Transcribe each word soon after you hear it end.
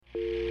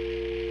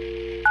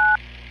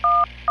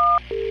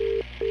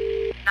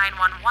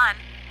911,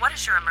 what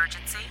is your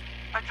emergency?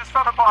 I just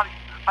found a body.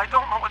 I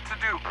don't know what to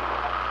do.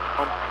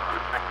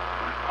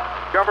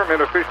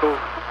 Government officials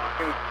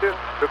insist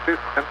that this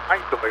is an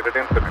isolated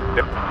incident.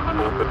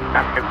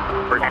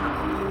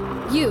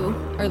 You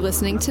are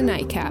listening to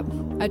Nightcap,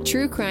 a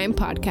true crime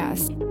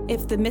podcast.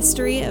 If the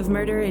mystery of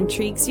murder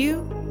intrigues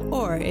you,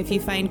 or if you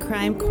find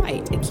crime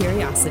quite a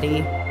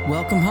curiosity,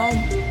 welcome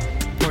home.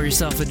 Pour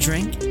yourself a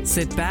drink,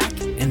 sit back,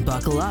 and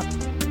buckle up.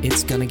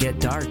 It's gonna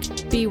get dark.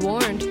 Be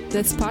warned,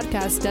 this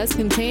podcast does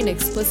contain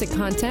explicit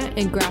content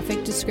and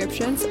graphic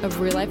descriptions of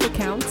real-life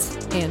accounts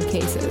and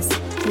cases.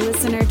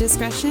 Listener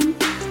discretion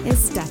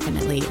is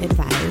definitely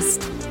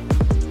advised.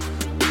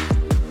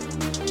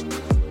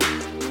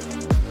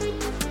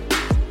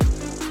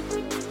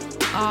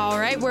 All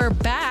right, we're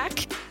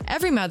back.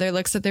 Every mother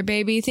looks at their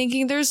baby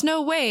thinking there's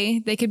no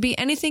way they could be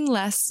anything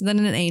less than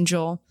an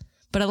angel.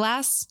 But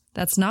alas,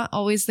 that's not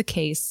always the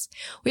case.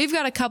 We've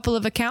got a couple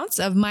of accounts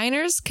of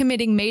minors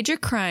committing major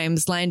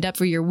crimes lined up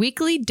for your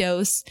weekly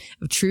dose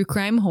of true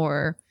crime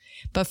horror.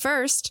 But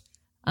first,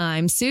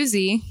 I'm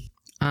Susie.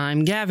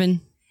 I'm Gavin.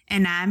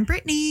 And I'm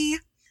Brittany.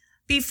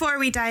 Before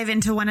we dive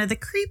into one of the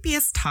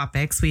creepiest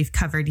topics we've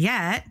covered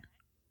yet,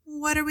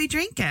 what are we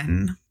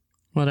drinking?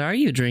 What are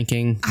you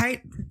drinking?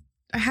 I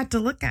had to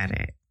look at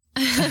it.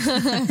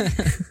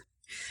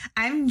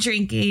 I'm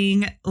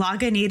drinking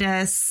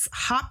Lagunitas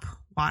hop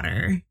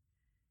water.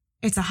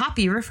 It's a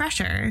hoppy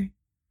refresher.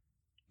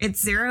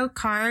 It's 0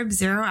 carbs,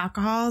 0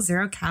 alcohol,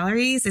 0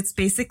 calories. It's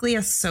basically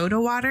a soda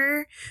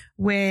water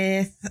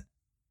with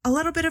a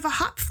little bit of a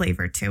hop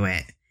flavor to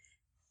it.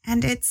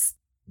 And it's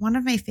one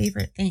of my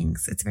favorite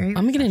things. It's very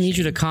I'm going to need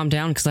you to calm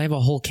down because I have a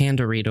whole can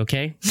to read,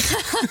 okay?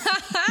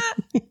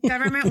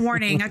 Government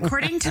warning.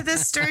 According to the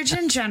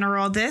Sturgeon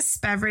General, this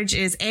beverage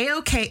is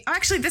A-OK. Oh,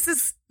 actually, this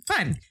is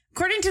fun.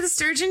 According to the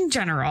Sturgeon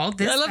General,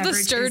 this I love the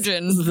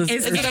sturgeon.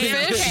 Is it a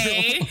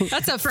fish?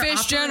 That's a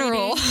fish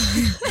general.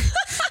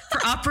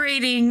 For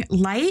operating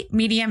light,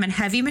 medium, and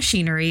heavy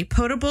machinery,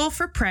 potable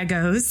for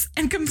pregos,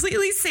 and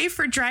completely safe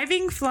for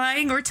driving,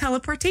 flying, or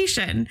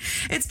teleportation.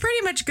 It's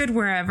pretty much good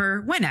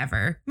wherever,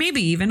 whenever,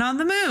 maybe even on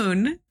the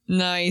moon.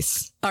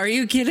 Nice. Are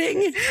you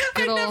kidding?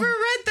 I've never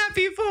read that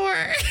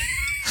before.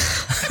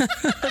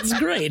 That's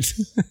great.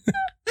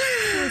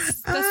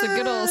 That's the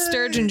good old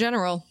Sturgeon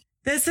General.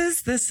 This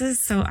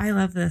is so I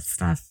love this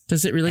stuff.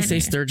 Does it really say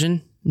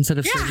sturgeon instead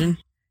of sturgeon?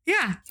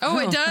 Yeah. Oh,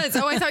 it does.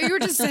 Oh, I thought you were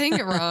just saying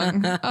it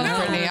wrong. Oh, no.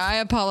 Brittany, I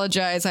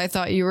apologize. I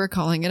thought you were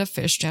calling it a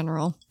fish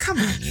general. Come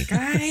on, you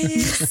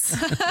guys.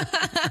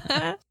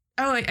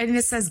 Oh, and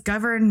it says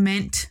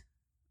government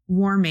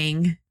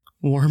warming.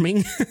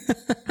 Warming?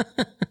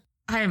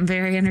 I am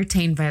very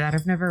entertained by that.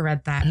 I've never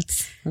read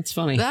that. That's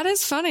funny. That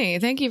is funny.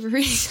 Thank you for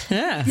reading.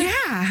 Yeah.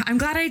 Yeah, I'm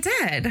glad I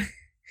did.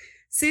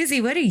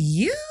 Susie, what are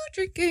you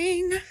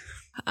drinking?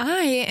 I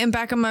am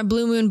back on my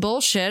Blue Moon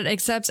bullshit,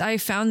 except I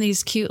found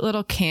these cute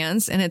little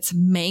cans and it's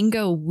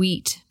mango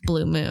wheat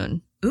Blue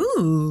Moon.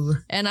 Ooh.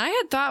 And I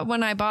had thought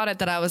when I bought it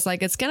that I was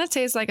like, it's going to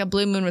taste like a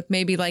Blue Moon with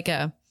maybe like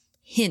a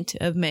hint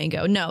of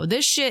mango. No,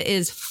 this shit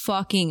is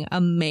fucking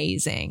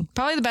amazing.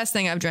 Probably the best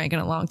thing I've drank in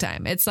a long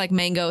time. It's like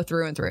mango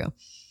through and through.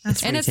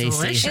 That's and it's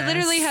delicious. It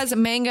literally has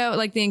mango,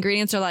 like the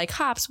ingredients are like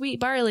hops, wheat,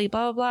 barley,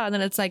 blah, blah, blah. And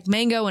then it's like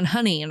mango and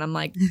honey. And I'm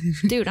like,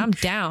 dude, I'm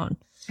down.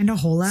 And a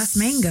whole ass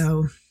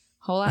mango.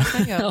 Whole ass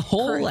mango. A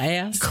whole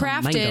ass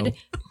crafted mango.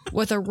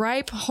 with a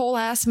ripe whole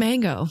ass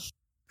mango.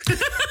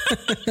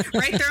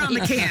 Right there on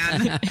the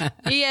can.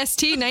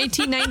 EST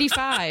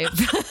 1995.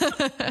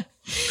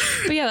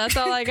 But yeah, that's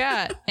all I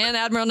got. And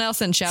Admiral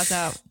Nelson, shouts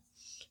out.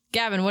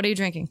 Gavin, what are you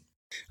drinking?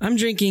 I'm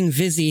drinking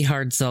Vizzy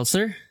hard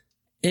seltzer.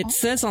 It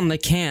says on the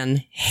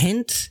can,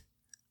 hint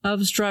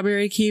of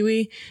strawberry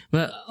kiwi,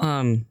 but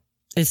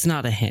it's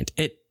not a hint.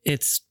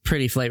 It's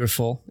pretty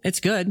flavorful.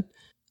 It's good.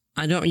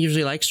 I don't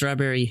usually like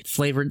strawberry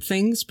flavored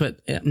things,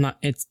 but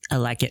I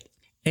like it.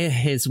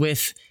 It is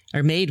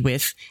made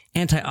with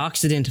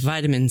antioxidant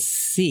vitamin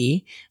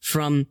C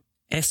from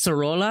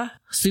Acerola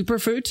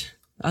superfruit.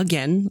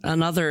 Again,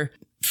 another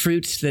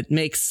fruit that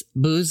makes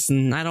booze,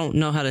 and I don't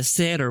know how to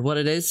say it or what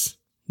it is,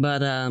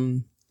 but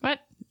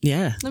What?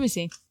 yeah. Let me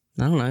see.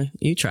 I don't know.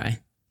 You try.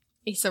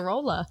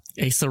 Acerola.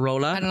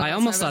 Acerola. I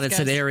almost thought it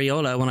said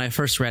areola when I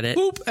first read it.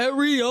 Oop,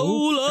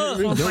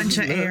 areola. A bunch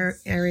of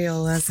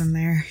areolas in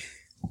there.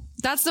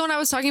 That's the one I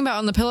was talking about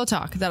on the Pillow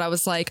Talk, that I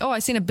was like, oh, I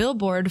seen a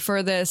billboard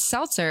for this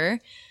seltzer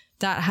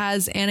that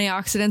has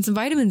antioxidants and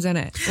vitamins in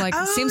it. Like,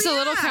 seems a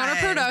little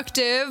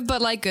counterproductive,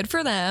 but like good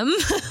for them.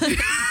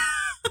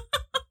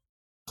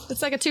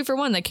 It's like a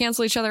 2-for-1. They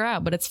cancel each other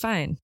out, but it's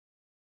fine.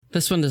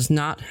 This one does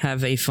not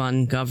have a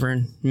fun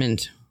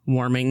government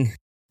warming.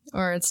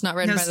 Or it's not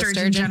written by the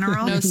Sturgeon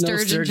General. No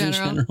Sturgeon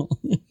General.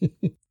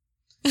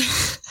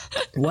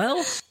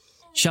 Well,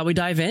 shall we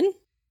dive in?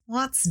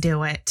 Let's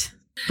do it.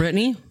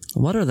 Brittany,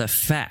 what are the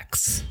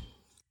facts?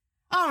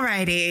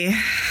 Alrighty.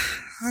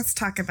 Let's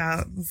talk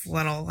about these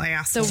little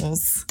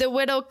assholes. The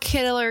widow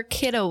killer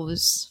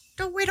kiddos.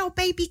 The widow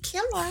baby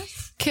killer.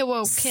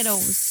 Kiddos.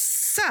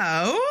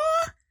 So,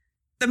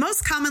 The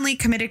most commonly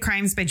committed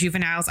crimes by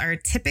juveniles are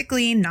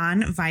typically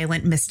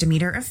non-violent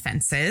misdemeanor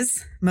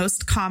offenses.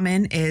 Most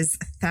common is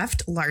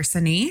theft,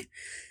 larceny.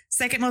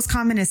 Second most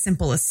common is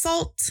simple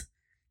assault.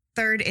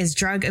 Third is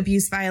drug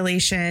abuse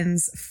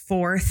violations.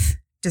 Fourth,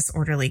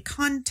 disorderly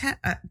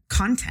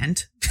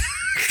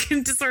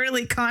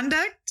disorderly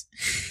conduct.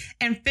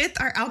 And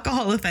fifth are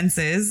alcohol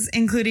offenses,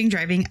 including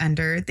driving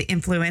under the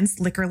influence,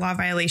 liquor law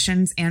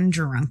violations, and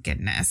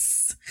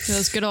drunkenness.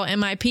 Those good old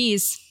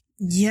MIPs.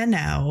 You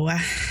know,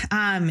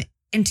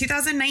 in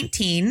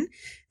 2019,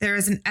 there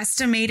was an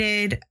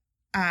estimated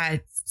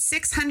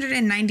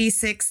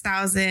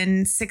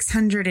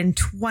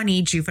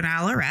 696,620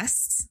 juvenile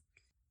arrests.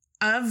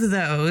 Of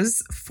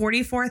those,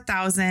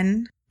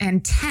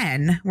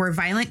 44,010 were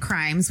violent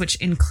crimes, which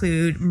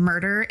include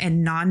murder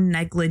and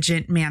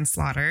non-negligent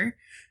manslaughter,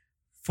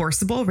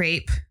 forcible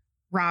rape,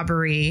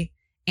 robbery,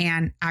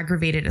 and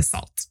aggravated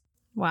assault.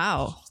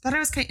 Wow. I thought it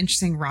was kind of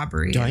interesting.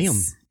 Robbery Damn.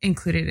 is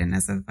included in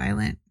as a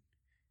violent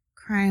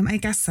crime. I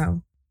guess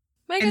so.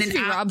 I And guess then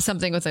if you rob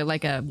something with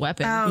like a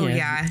weapon. Oh,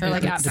 yeah. Or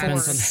like It at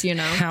depends force, on you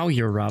know? how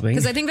you're robbing.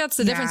 Because I think that's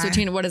the difference Yeah.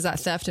 between what is that,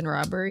 theft and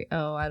robbery?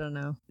 Oh, I don't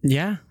know.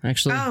 Yeah,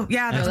 actually. Oh,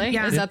 yeah. that's- Really?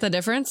 Yeah. Is that the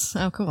difference?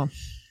 Oh, cool.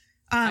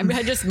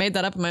 I just made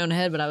that up in my own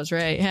head, but I was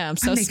right. Yeah, I'm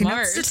so I'm making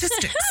up smart.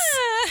 statistics.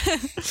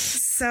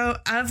 So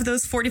of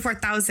those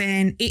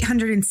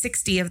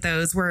 44,860 of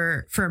those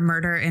were for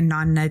murder and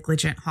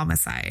non-negligent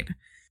homicide.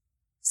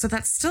 So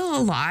that's still a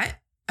lot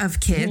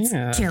of kids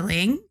Yeah.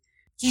 killing.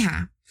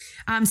 Yeah.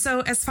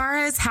 So as far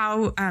as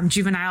how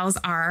juveniles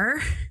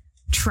are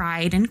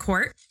tried in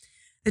court,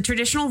 the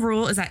traditional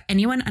rule is that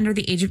anyone under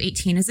the age of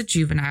 18 is a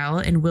juvenile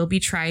and will be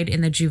tried in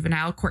the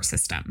juvenile court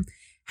system.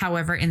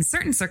 However, in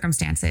certain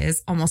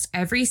circumstances, almost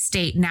every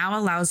state now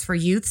allows for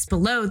youths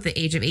below the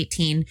age of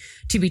 18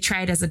 to be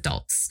tried as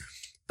adults.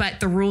 But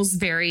the rules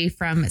vary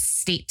from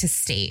state to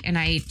state. And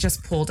I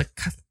just pulled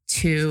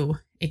two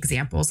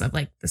examples of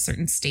like the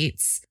certain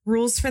states'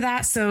 rules for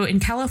that. So in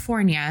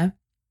California,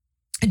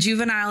 a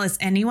juvenile is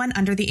anyone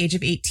under the age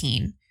of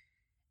 18.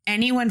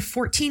 Anyone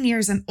 14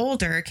 years and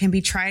older can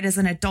be tried as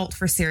an adult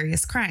for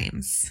serious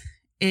crimes.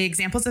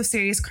 Examples of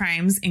serious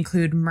crimes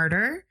include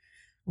murder,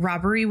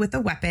 robbery with a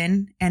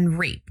weapon, and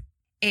rape.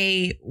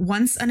 A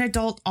once an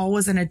adult,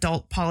 always an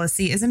adult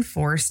policy is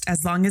enforced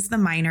as long as the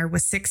minor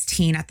was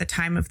 16 at the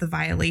time of the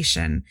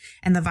violation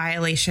and the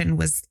violation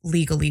was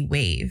legally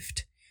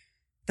waived.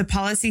 The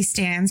policy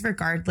stands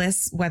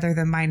regardless whether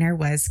the minor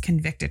was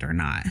convicted or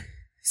not.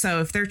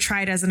 So if they're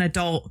tried as an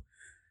adult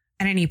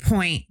at any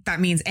point, that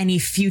means any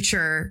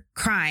future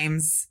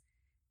crimes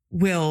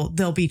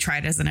they'll be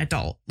tried as an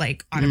adult,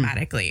 like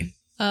automatically.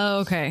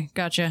 Oh, okay.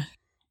 Gotcha.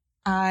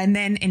 And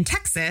then in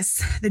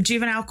Texas, the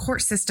juvenile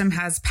court system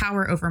has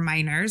power over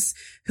minors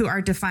who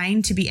are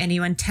defined to be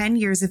anyone 10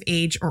 years of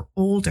age or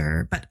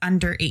older, but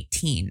under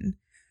 18.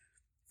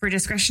 For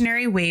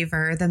discretionary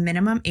waiver, the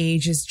minimum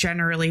age is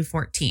generally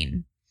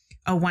 14.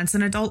 A once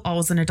an adult,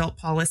 always an adult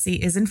policy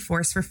is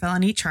enforced for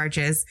felony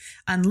charges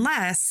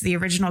unless the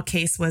original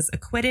case was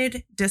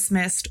acquitted,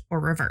 dismissed,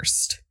 or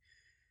reversed.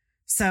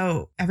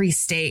 So every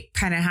state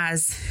kind of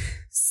has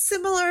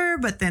similar,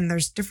 but then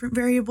there's different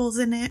variables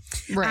in it.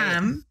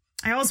 Right.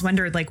 I always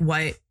wondered like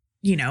what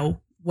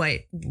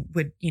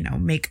would,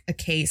 make a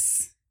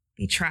case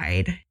be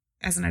tried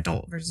as an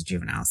adult versus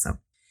juvenile. So,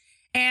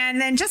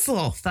 and then just a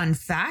little fun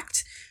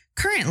fact.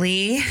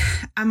 Currently,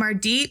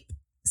 Amardeep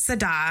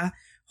Sada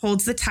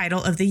holds the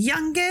title of the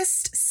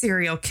youngest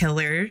serial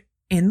killer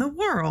in the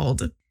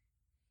world.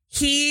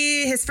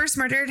 His first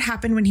murder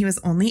happened when he was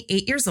only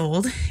 8 years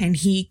old, and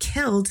he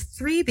killed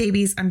 3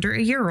 babies under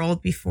a year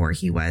old before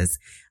he was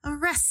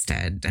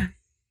arrested.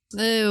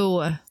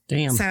 Ew.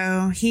 Damn.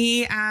 So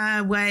he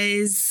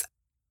was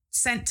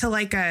sent to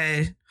like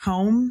a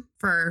home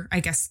for,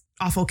 I guess,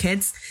 awful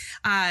kids.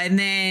 And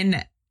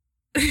then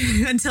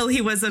until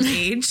he was of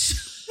age.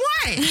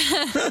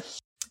 What?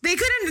 They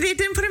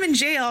didn't put him in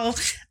jail.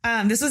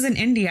 This was in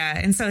India.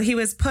 And so he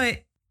was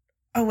put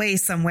away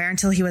somewhere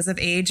until he was of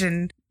age.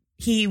 And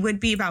he would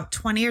be about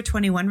 20 or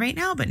 21 right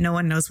now, but no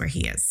one knows where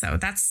he is. So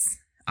that's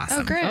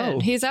awesome. Oh, great. Oh.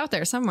 He's out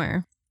there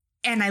somewhere.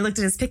 And I looked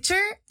at his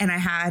picture and I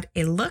had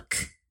a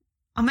look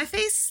on my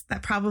face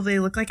that probably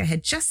looked like I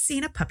had just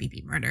seen a puppy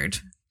be murdered.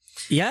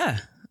 Yeah.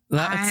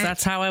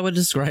 That's how I would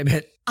describe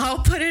it. I'll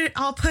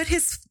put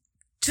his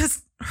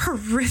just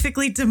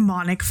horrifically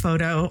demonic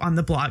photo on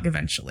the blog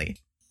eventually.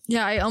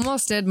 Yeah, I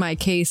almost did my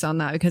case on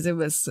that because it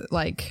was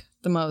like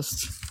the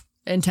most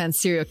intense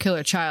serial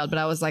killer child, but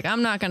I was like,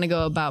 I'm not going to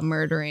go about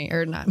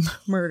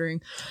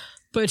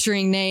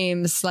butchering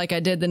names like I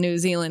did the New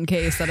Zealand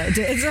case that I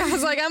did. So I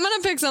was like, I'm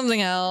going to pick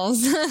something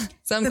else.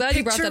 So I'm glad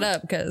you brought that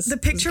up because the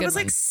picture was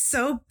like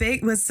so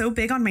big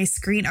on my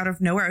screen out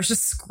of nowhere. I was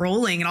just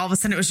scrolling and all of a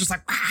sudden it was just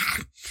like, ah!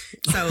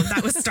 So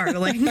that was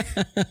startling.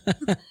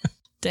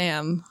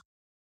 Damn.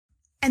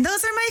 And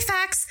those are my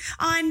facts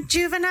on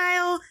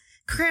juvenile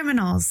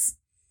criminals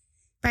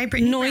by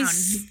Brittany Brown.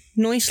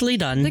 Nicely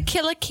done. The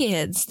killer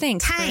kids.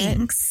 Thanks. Britt.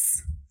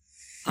 Thanks.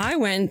 I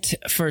went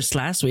first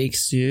last week,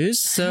 Suze.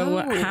 So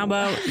how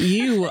about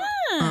you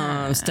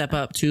step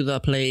up to the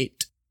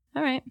plate?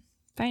 All right.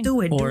 Fine.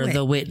 Do it. Or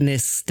the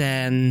witness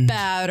stand.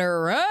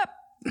 Batter up.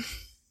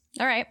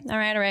 All right.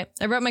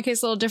 I wrote my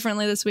case a little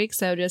differently this week,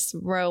 so just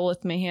roll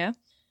with me here.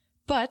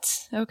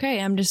 But, okay,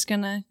 I'm just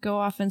going to go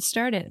off and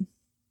start it.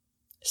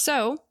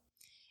 So,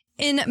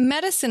 in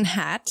Medicine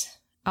Hat,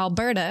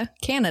 Alberta,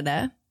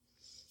 Canada,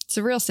 it's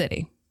a real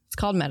city. It's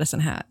called Medicine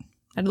Hat. I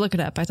had to look it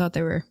up. I thought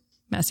they were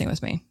messing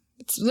with me.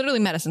 It's literally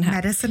Medicine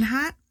Hat. Medicine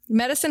Hat?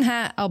 Medicine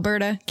Hat,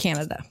 Alberta,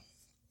 Canada.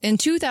 In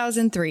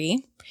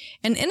 2003,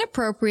 an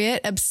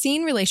inappropriate,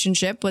 obscene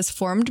relationship was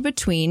formed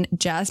between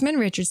Jasmine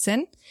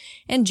Richardson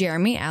and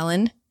Jeremy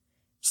Allen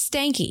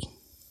Stanky.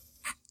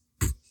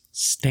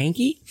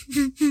 Stanky?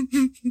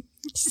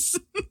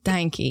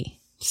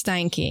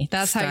 Stanky.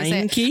 That's how you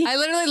say it. I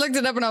literally looked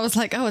it up and I was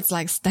like, oh, it's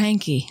like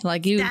stanky.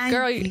 Like you,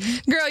 girl, you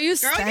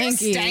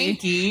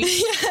stanky.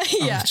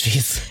 Yeah. Oh,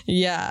 jeez.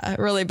 Yeah,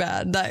 really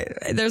bad.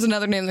 There's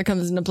another name that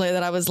comes into play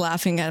that I was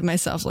laughing at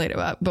myself later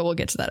about, but we'll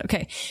get to that.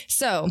 Okay.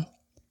 So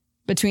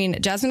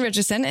between Jasmine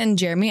Richardson and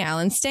Jeremy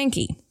Allen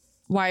Stanky.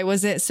 Why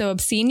was it so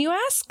obscene, you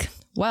ask?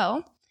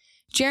 Well,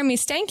 Jeremy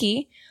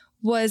Stanky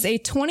was a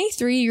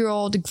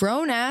 23-year-old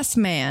grown-ass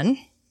man,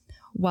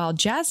 while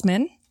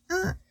Jasmine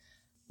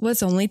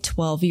was only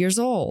 12 years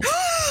old.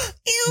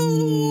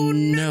 Ew.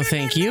 No,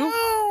 thank you.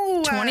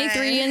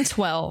 23 and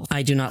 12.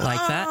 I do not like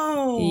that.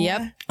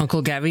 Yep.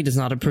 Uncle Gabby does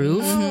not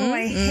approve. Oh,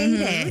 I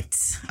hate it.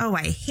 Oh,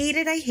 I hate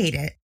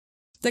it.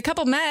 The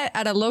couple met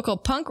at a local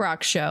punk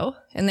rock show,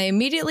 and they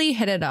immediately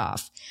hit it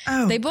off.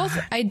 Oh, they both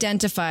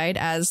identified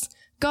as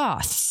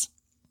goths,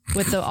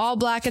 with the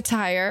all-black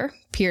attire,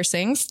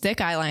 piercings, thick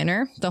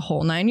eyeliner, the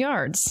whole 9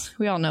 yards.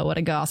 We all know what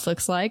a goth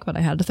looks like, but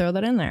I had to throw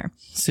that in there.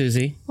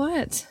 Susie.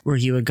 What? Were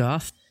you a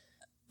goth?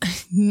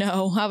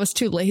 No, I was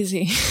too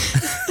lazy.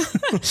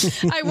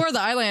 I wore the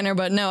eyeliner,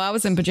 but no, I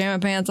was in pajama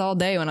pants all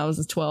day when I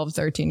was 12,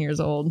 13 years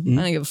old. I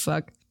didn't give a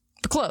fuck.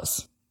 But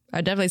close.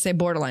 I'd definitely say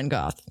borderline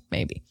goth,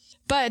 maybe.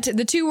 But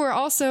the two were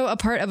also a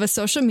part of a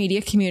social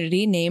media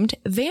community named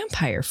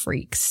Vampire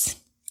Freaks,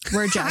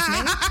 where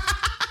Jasmine...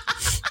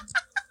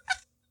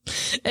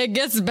 It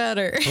gets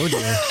better. Oh,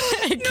 dear.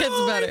 It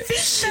gets better.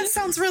 That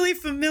sounds really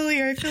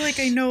familiar. I feel like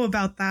I know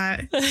about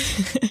that.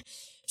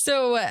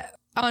 So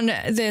on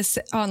this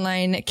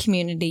online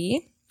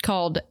community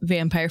called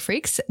Vampire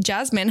Freaks,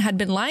 Jasmine had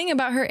been lying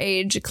about her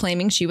age,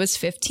 claiming she was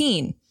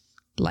 15.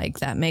 Like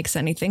that makes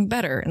anything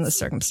better in the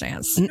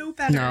circumstance. No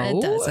better. No.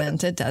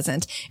 It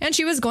doesn't. And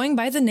she was going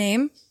by the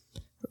name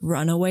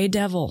Runaway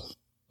Devil.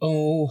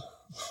 Oh,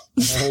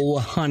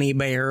 honey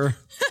bear.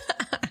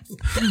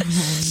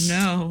 Oh,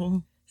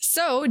 no.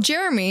 So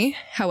Jeremy,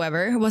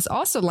 however, was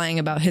also lying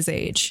about his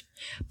age,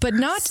 but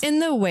not in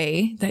the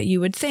way that you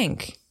would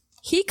think.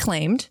 He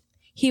claimed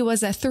he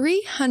was a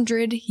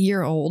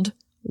 300-year-old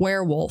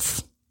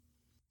werewolf.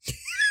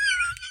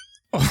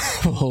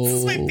 Oh. This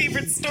is my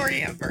favorite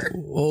story ever.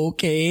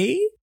 Okay.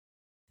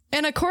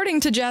 And according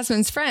to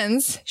Jasmine's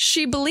friends,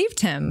 she believed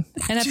him.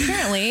 And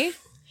apparently,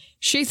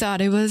 she thought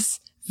it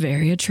was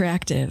very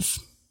attractive.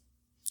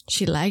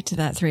 She liked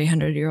that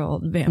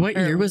 300-year-old vampire. What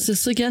year was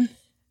this again?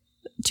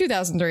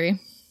 2003.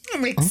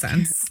 That makes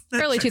sense.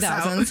 That Early checks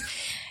out. 2000s.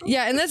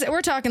 Yeah, and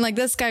we're talking like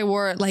this guy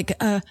wore like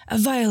a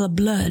vial of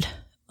blood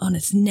on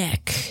his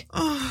neck.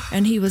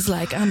 And he was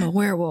like, I'm a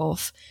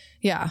werewolf.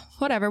 Yeah,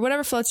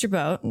 whatever floats your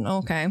boat.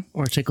 Okay.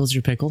 Or tickles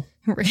your pickle.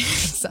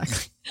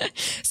 Exactly.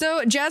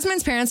 So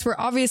Jasmine's parents were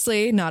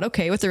obviously not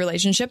okay with the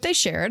relationship they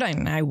shared.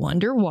 I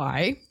wonder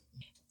why.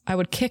 I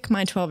would kick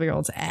my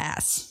 12-year-old's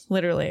ass.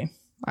 Literally.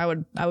 I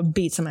would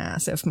beat some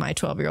ass if my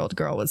 12-year-old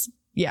girl was,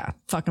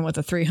 fucking with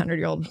a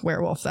 300-year-old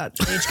werewolf. That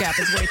age gap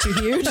is way too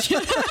huge.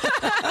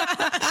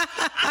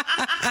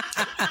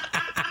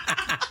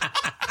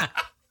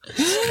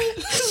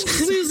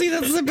 Susie,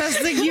 that's the best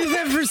thing you've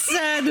ever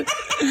said.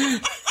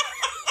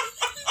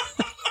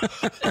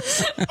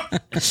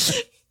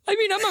 I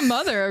mean, I'm a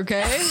mother,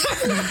 okay?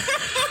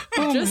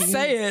 Just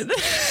say it.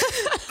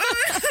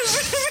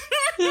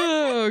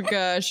 Oh,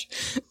 gosh.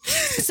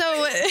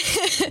 So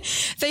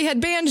they had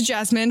banned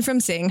Jasmine from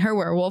seeing her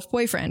werewolf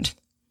boyfriend,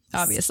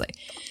 obviously.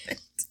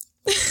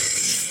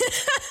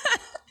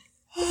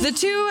 The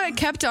two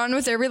kept on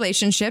with their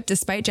relationship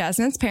despite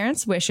Jasmine's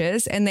parents'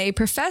 wishes, and they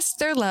professed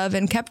their love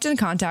and kept in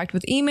contact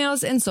with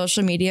emails and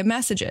social media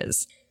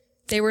messages.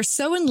 They were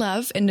so in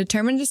love and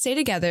determined to stay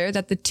together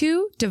that the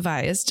two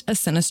devised a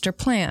sinister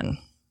plan.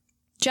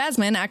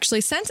 Jasmine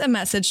actually sent a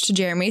message to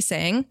Jeremy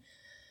saying,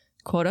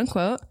 quote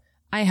unquote,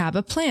 I have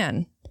a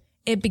plan.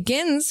 It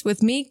begins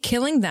with me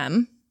killing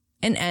them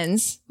and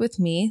ends with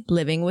me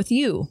living with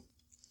you.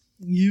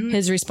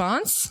 His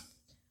response?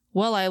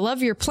 Well, I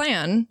love your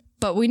plan,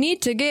 but we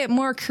need to get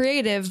more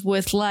creative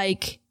with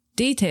like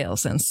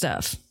details and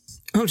stuff.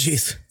 Oh,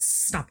 jeez.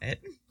 Stop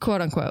it.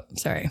 Quote unquote.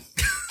 Sorry.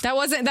 That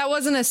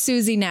wasn't a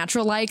Susie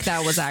natural like.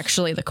 That was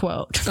actually the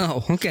quote.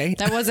 Oh, okay.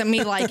 That wasn't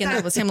me liking.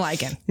 That was him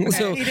liking.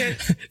 So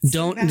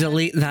don't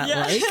delete that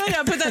like.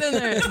 Yeah, put that in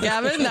there,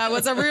 Gavin. That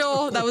was a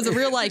real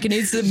like. It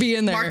needs to be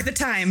in there. Mark the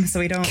time so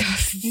we don't.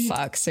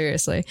 Fuck,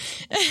 seriously.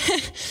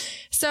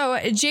 So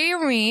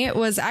Jeremy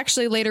was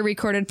actually later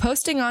recorded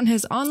posting on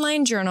his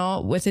online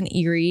journal with an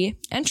eerie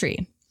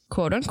entry.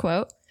 Quote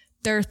unquote.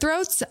 Their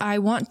throats I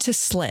want to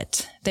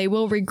slit. They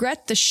will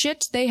regret the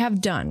shit they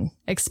have done,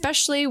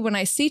 especially when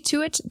I see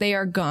to it they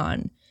are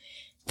gone.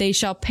 They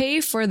shall pay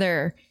for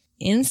their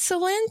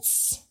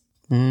insolence.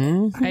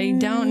 Mm-hmm. I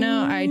don't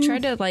know. I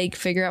tried to like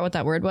figure out what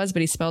that word was,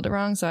 but he spelled it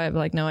wrong. So I have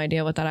like no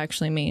idea what that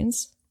actually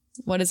means.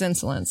 What is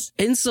insolence?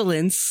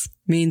 Insolence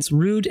means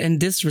rude and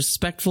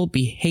disrespectful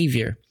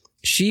behavior.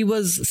 She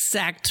was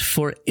sacked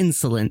for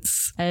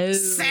insolence. Oh.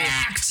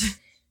 Sacked.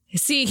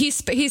 See, he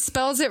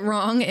spells it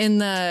wrong in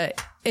the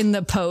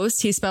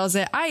post. He spells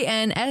it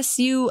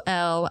INSULINCE.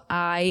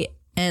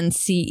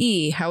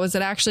 How is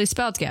it actually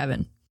spelled,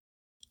 Gavin?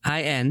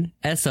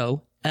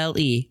 INSOLENCE.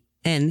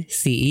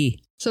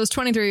 So his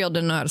 23-year-old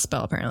didn't know how to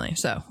spell, apparently.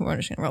 So we're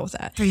just gonna roll with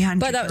that.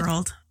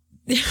 300-year-old.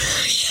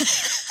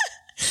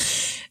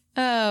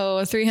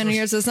 Oh, 300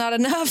 years is not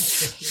enough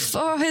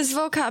for his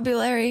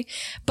vocabulary.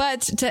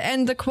 But to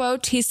end the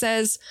quote, he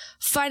says,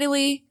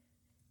 finally,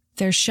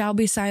 there shall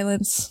be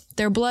silence.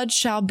 Their blood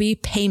shall be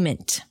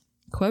payment.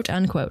 Quote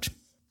unquote.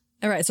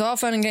 All right. So all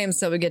fun and games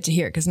till we get to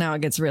here, because now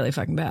it gets really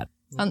fucking bad.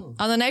 On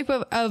the night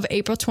of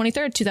April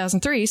 23rd,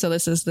 2003. So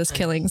this is this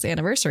killing's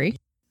anniversary.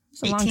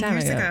 It's a long time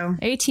ago.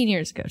 18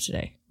 years ago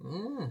today.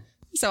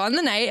 So on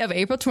the night of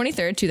April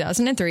 23rd,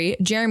 2003,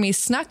 Jeremy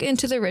snuck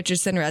into the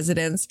Richardson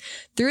residence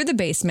through the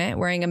basement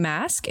wearing a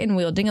mask and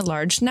wielding a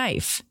large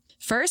knife.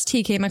 First,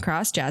 he came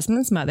across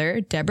Jasmine's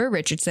mother, Deborah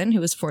Richardson, who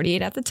was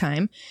 48 at the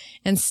time,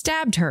 and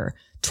stabbed her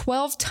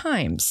 12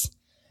 times,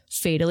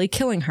 fatally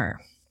killing her.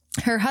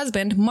 Her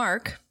husband,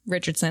 Mark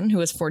Richardson, who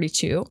was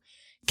 42,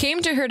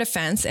 came to her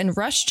defense and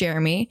rushed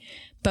Jeremy,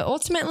 but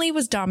ultimately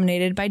was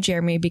dominated by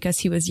Jeremy because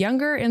he was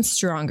younger and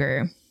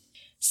stronger.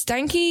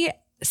 Steinke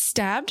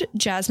stabbed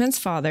Jasmine's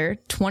father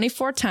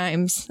 24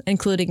 times,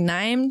 including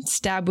 9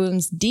 stab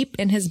wounds deep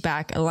in his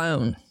back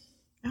alone.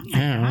 Oh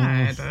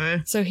my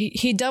God. So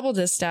he doubled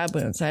his stab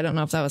wounds. I don't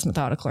know if that was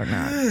methodical or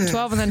not.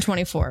 12 and then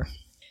 24.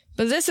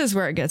 But this is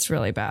where it gets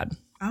really bad.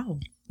 Oh.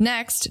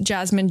 Next,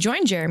 Jasmine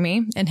joined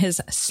Jeremy in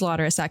his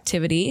slaughterous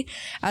activity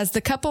as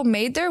the couple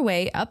made their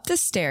way up the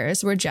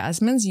stairs where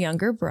Jasmine's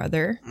younger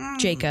brother,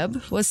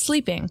 Jacob, was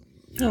sleeping.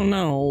 Oh,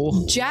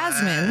 no.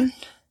 Jasmine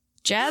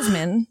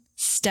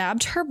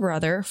stabbed her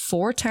brother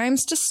 4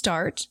 times to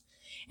start,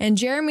 and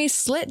Jeremy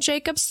slit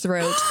Jacob's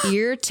throat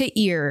ear to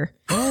ear,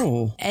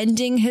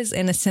 ending his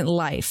innocent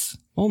life.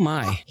 Oh,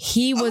 my.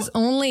 He was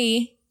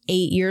only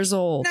 8 years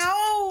old.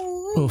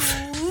 No. Oof.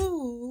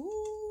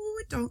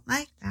 Don't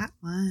like that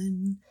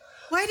one.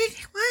 Why?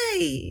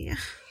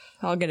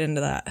 I'll get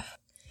into that.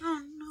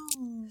 Oh,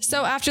 no.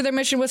 So after their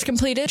mission was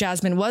completed,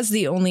 Jasmine was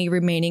the only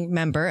remaining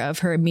member of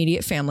her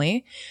immediate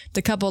family.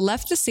 The couple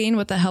left the scene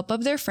with the help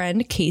of their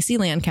friend, Casey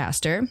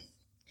Lancaster,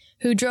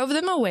 who drove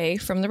them away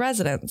from the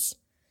residence.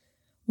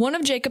 One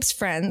of Jacob's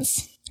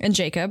friends and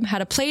Jacob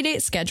had a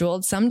playdate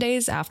scheduled some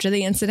days after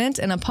the incident,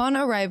 and upon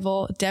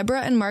arrival,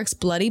 Deborah and Mark's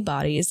bloody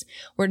bodies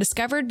were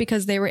discovered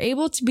because they were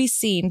able to be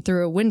seen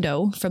through a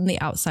window from the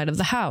outside of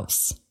the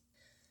house.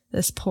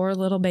 This poor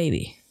little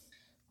baby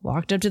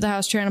walked up to the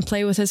house trying to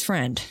play with his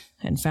friend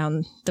and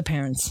found the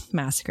parents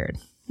massacred.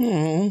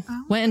 Went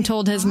and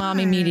told his mom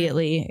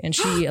immediately, and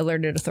she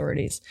alerted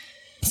authorities.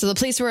 So the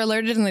police were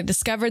alerted and they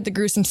discovered the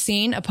gruesome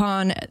scene.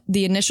 Upon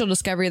the initial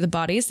discovery of the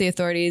bodies, the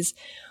authorities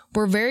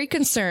were very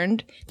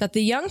concerned that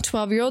the young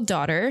 12-year-old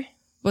daughter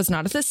was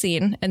not at the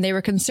scene, and they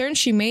were concerned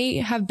she may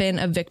have been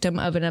a victim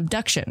of an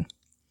abduction.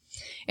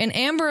 An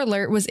Amber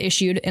Alert was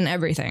issued and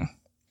everything.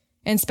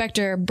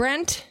 Inspector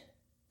Brent...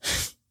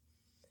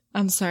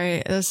 I'm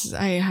sorry,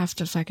 I have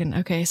to fucking...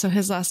 Okay, so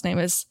his last name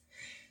is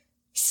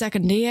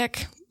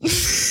Sekundiak.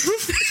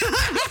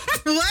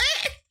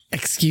 What?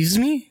 Excuse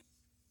me?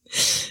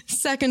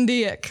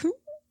 Sekundiak.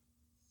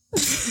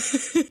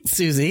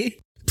 Susie,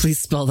 please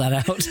spell that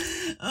out.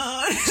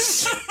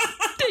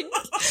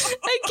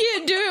 I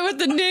can't do it with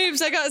the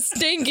names. I got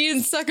Stanky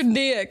and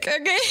Sekundiak,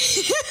 okay?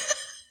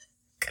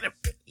 Gonna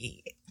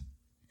be.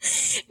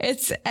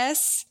 It's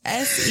Secondiak.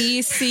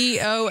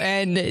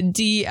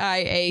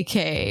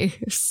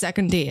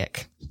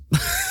 Sekundiak.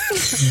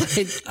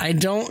 I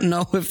don't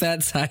know if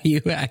that's how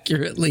you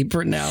accurately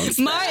pronounce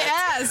My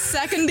that. ass,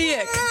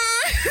 Sekundiak.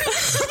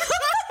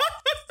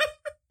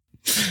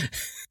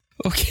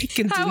 Okay,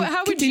 continue.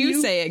 How would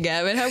you say it,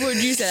 Gavin? How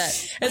would you say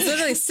that? It's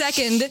literally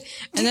second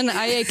and then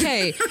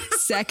IAK.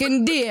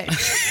 Sekundiak.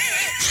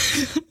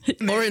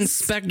 Or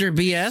Inspector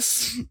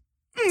BS.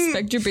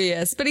 Inspector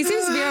BS. But he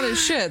seems to be on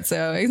his shit,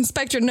 so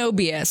Inspector No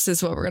BS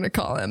is what we're going to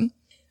call him.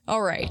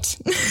 All right.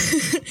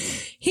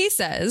 He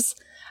says,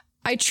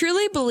 I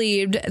truly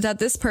believed that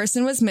this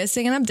person was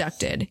missing and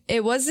abducted.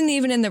 It wasn't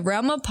even in the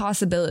realm of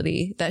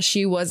possibility that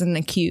she wasn't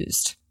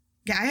accused.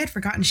 Yeah, I had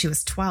forgotten she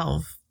was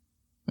 12.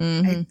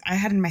 Mm-hmm. I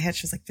had in my head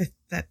she was like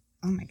that.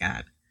 Oh my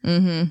God.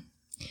 Mm-hmm.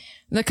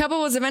 The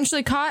couple was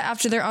eventually caught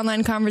after their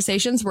online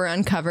conversations were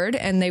uncovered,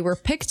 and they were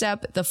picked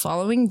up the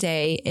following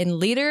day in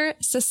Leader,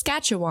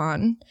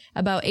 Saskatchewan,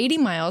 about 80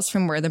 miles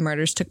from where the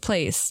murders took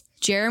place.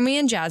 Jeremy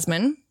and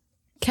Jasmine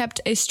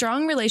kept a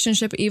strong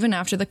relationship even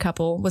after the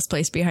couple was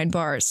placed behind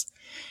bars.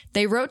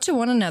 They wrote to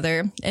one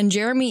another, and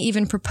Jeremy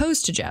even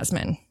proposed to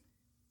Jasmine.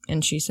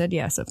 And she said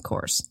yes, of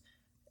course.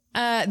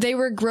 They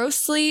were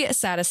grossly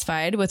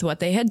satisfied with what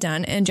they had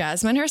done, and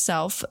Jasmine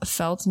herself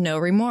felt no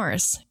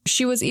remorse.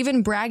 She was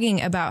even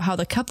bragging about how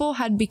the couple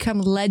had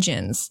become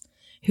legends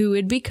who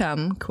would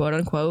become, quote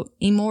unquote,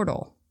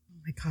 immortal. Oh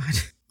my God.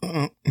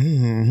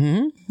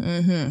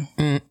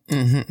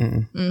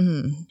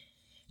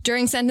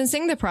 During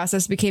sentencing, the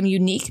process became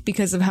unique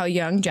because of how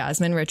young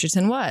Jasmine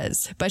Richardson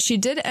was, but she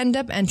did end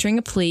up entering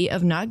a plea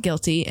of not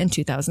guilty in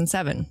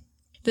 2007.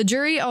 The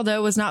jury,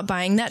 although, was not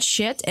buying that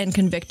shit and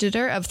convicted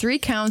her of 3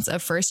 counts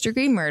of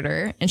first-degree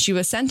murder, and she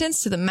was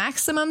sentenced to the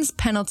maximum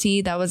penalty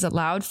that was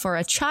allowed for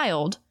a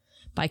child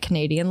by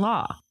Canadian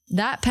law.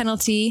 That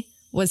penalty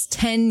was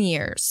 10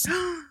 years.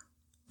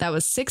 That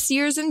was 6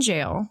 years in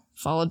jail,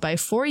 followed by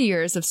 4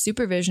 years of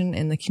supervision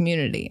in the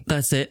community.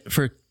 That's it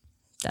for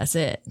That's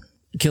it.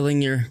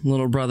 killing your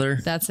little brother.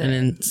 That's it. And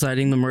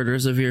inciting the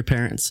murders of your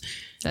parents.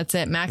 That's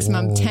it.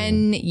 Maximum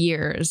 10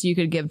 years you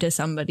could give to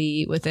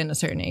somebody within a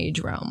certain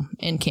age realm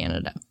in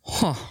Canada.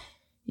 Huh.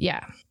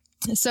 Yeah.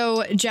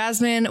 So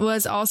Jasmine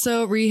was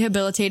also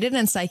rehabilitated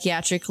and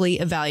psychiatrically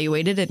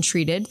evaluated and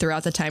treated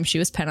throughout the time she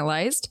was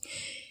penalized.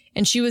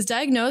 And she was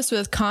diagnosed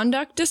with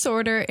conduct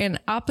disorder and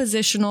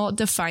oppositional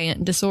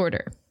defiant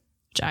disorder,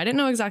 which I didn't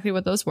know exactly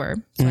what those were,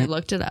 so I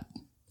looked it up.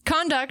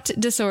 Conduct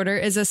disorder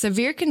is a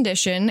severe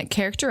condition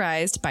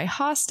characterized by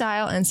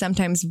hostile and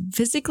sometimes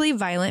physically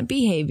violent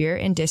behavior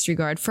and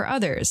disregard for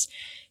others.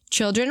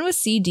 Children with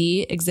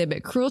CD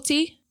exhibit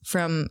cruelty,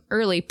 from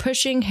early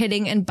pushing,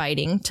 hitting, and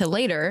biting to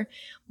later,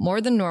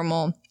 more than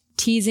normal,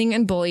 teasing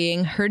and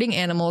bullying, hurting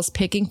animals,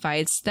 picking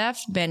fights,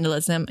 theft,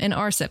 vandalism, and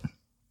arson.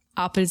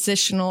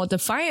 Oppositional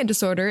defiant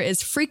disorder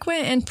is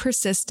frequent and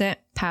persistent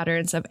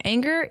patterns of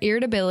anger,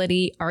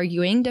 irritability,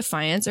 arguing,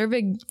 defiance, or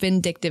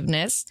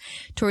vindictiveness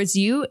towards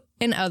you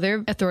and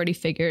other authority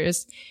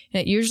figures,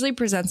 and it usually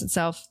presents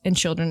itself in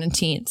children and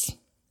teens.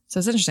 So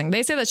it's interesting.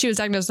 They say that she was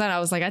diagnosed with that. I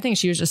was like, I think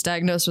she was just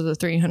diagnosed with a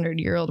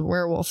 300-year-old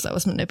werewolf that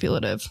was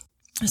manipulative.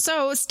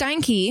 So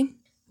Steinke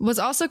was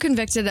also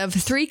convicted of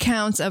 3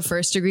 counts of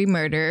first-degree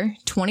murder,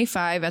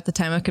 25 at the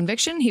time of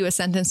conviction. He was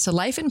sentenced to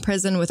life in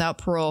prison without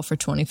parole for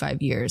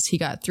 25 years. He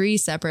got 3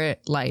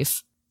 separate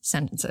life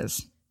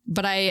sentences.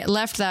 But I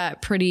left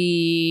that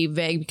pretty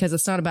vague because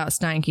it's not about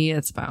Steinke,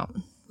 it's about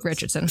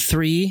Richardson.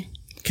 3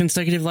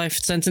 consecutive life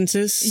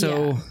sentences,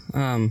 so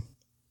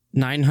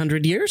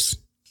 900 years?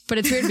 But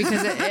it's weird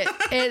because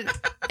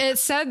it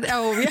said,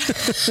 oh, yeah.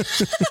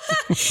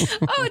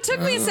 Oh, it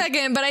took me a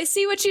second, but I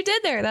see what you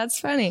did there. That's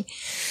funny.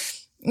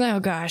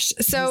 Oh gosh.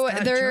 So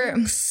they're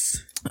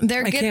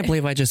I can't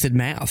believe I just did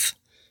math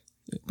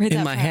right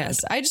in my head.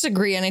 I just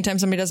agree anytime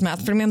somebody does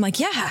math for me. I'm like,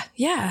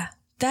 yeah,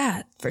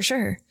 that for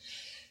sure.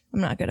 I'm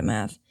not good at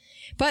math.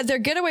 But their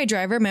getaway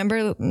driver,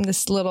 remember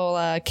this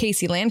little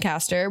Casey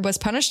Lancaster, was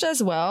punished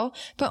as well,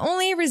 but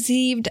only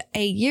received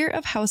a year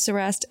of house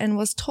arrest and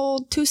was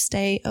told to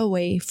stay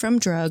away from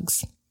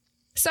drugs.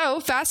 So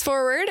fast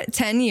forward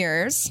 10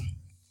 years.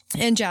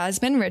 And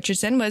Jasmine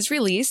Richardson was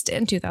released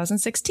in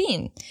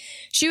 2016.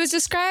 She was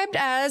described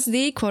as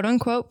the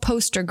quote-unquote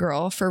poster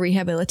girl for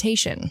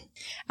rehabilitation.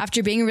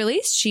 After being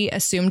released, she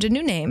assumed a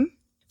new name,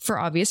 for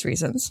obvious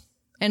reasons,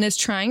 and is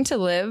trying to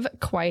live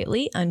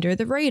quietly under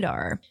the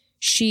radar.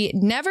 She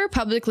never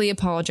publicly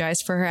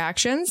apologized for her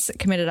actions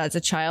committed as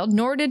a child,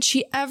 nor did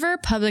she ever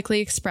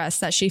publicly express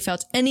that she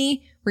felt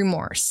any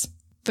remorse.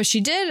 But she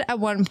did at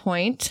one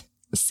point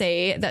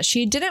say that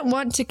she didn't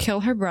want to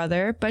kill her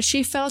brother, but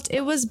she felt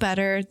it was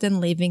better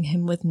than leaving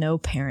him with no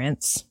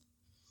parents.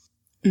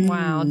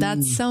 Wow,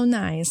 that's so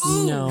nice.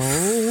 No.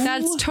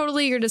 That's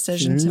totally your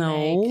decision to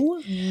make.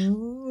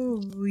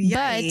 Ooh,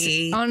 But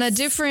on a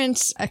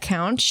different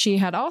account, she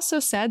had also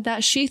said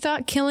that she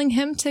thought killing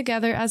him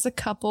together as a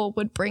couple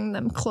would bring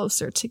them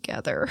closer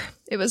together.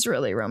 It was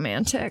really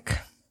romantic.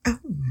 Oh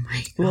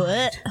my God.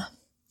 What?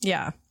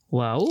 Yeah.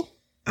 Well,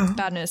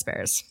 Bad news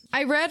bears.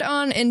 I read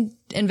on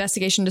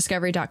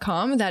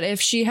investigationdiscovery.com that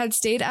if she had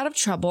stayed out of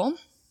trouble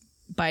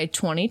by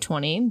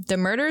 2020, the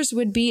murders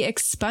would be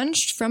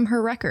expunged from her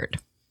record.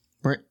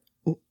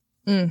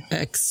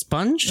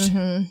 expunged?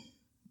 Mm-hmm.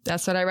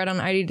 That's what I read on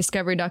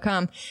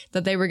IDDiscovery.com,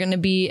 that they were going to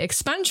be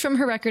expunged from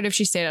her record if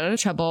she stayed out of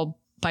trouble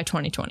by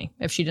 2020,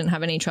 if she didn't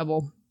have any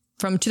trouble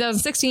from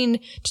 2016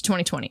 to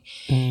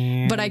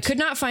 2020. But I could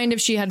not find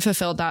if she had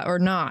fulfilled that or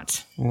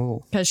not,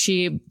 because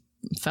she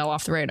fell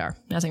off the radar.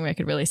 Nothing I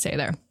could really say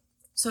there.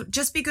 So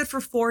just be good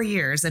for 4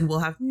 years and we'll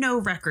have no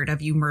record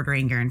of you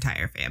murdering your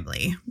entire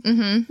family.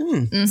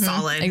 Mm-hmm.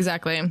 Solid.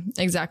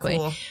 Exactly.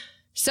 Cool.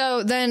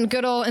 So then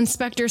good old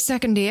Inspector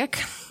Secondiak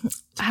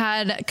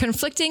had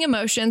conflicting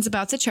emotions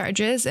about the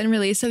charges and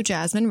release of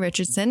Jasmine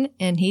Richardson.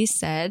 And he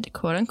said,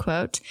 quote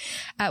unquote,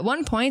 "At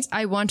one point,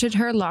 I wanted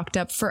her locked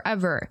up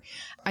forever.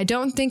 I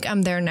don't think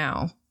I'm there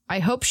now. I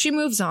hope she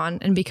moves on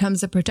and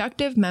becomes a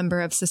productive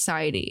member of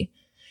society.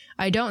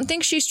 I don't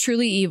think she's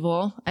truly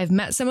evil. I've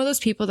met some of those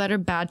people that are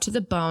bad to the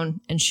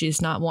bone, and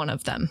she's not one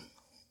of them."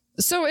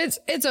 So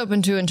it's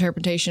open to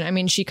interpretation. I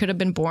mean, she could have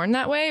been born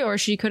that way, or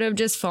she could have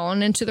just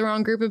fallen into the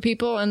wrong group of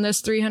people, and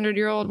this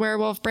 300-year-old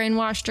werewolf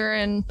brainwashed her,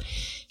 and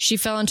she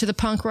fell into the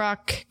punk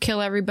rock, kill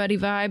everybody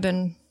vibe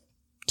and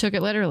took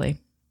it literally.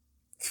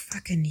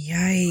 Fucking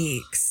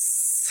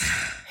yikes.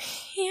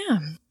 Yeah.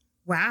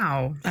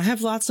 Wow. I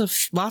have lots of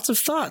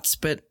thoughts,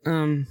 but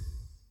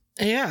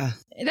yeah.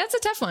 That's a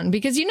tough one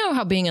because you know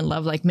how being in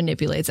love like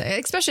manipulates,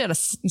 especially at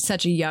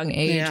such a young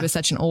age with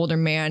such an older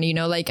man, you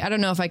know, like I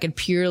don't know if I could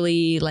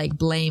purely like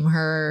blame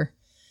her,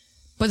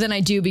 but then I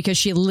do because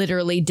she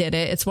literally did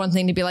it. It's one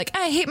thing to be like,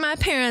 I hate my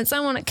parents, I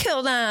want to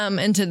kill them,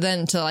 and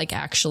to like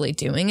actually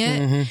doing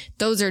it. Mm-hmm.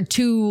 Those are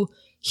two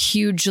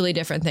hugely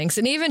different things.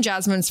 And even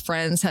Jasmine's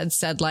friends had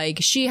said, like,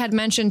 she had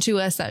mentioned to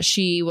us that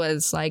she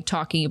was like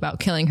talking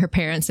about killing her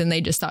parents, and they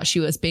just thought she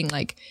was being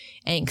like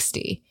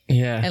angsty.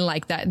 Yeah. And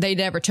like that, they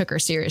never took her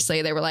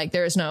seriously. They were like,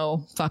 there's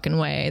no fucking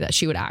way that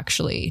she would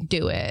actually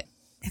do it.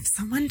 If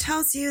someone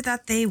tells you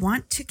that they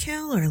want to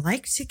kill or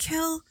like to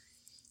kill,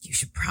 you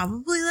should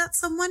probably let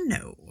someone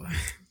know.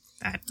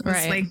 That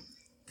was like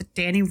the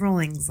Danny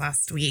Rawlings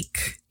last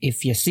week.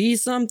 If you see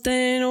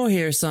something or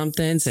hear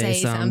something,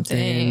 say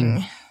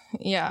something.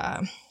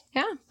 Yeah.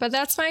 Yeah. But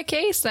that's my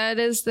case. That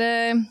is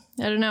I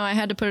don't know. I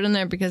had to put it in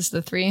there because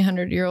the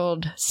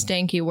 300-year-old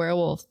stanky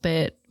werewolf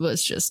bit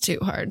was just too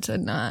hard to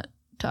not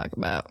talk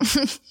about.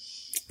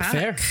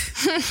 Fair.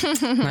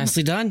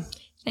 Nicely done.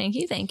 Thank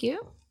you. Thank you.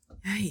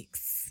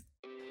 Yikes.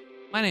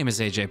 My name is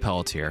AJ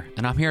Pelletier,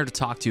 and I'm here to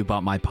talk to you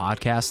about my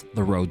podcast,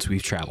 The Roads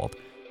We've Traveled.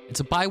 It's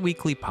a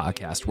bi-weekly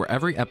podcast where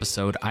every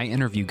episode I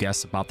interview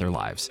guests about their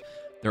lives,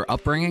 their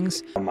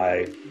upbringings.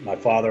 My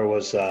father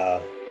was,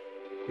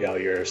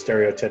 your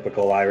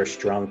stereotypical Irish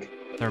drunk.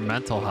 Their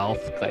mental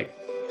health. Like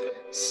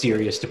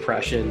serious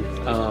depression,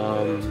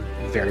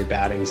 very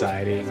bad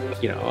anxiety.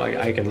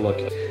 I can look,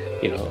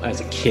 as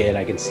a kid,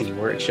 I can see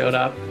where it showed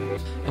up.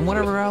 And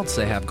whatever else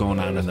they have going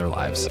on in their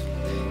lives.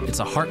 It's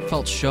a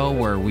heartfelt show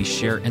where we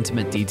share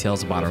intimate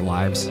details about our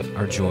lives,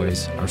 our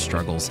joys, our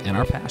struggles, and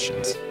our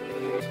passions.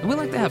 And we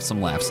like to have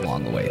some laughs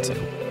along the way, too.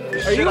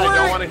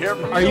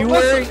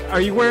 Are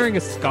you wearing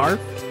a scarf?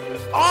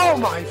 Oh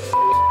my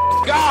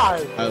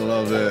God! I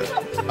love it.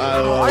 I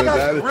love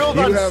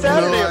it. You have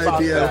no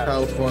idea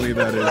how funny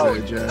that is,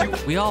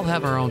 AJ. We all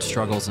have our own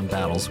struggles and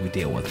battles we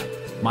deal with.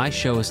 My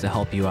show is to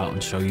help you out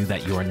and show you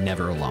that you are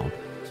never alone.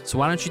 So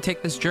why don't you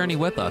take this journey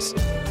with us?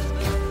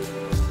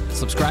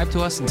 Subscribe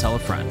to us and tell a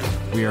friend.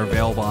 We are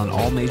available on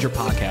all major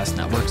podcast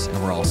networks,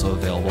 and we're also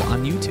available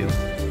on YouTube.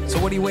 So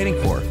what are you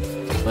waiting for?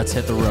 Let's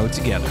hit the road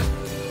together.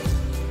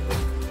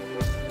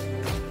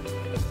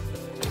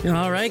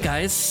 All right,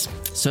 guys.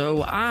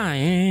 So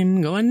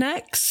I'm going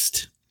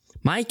next.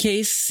 My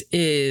case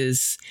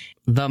is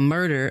the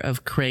murder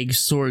of Craig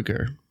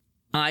Sorger.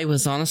 I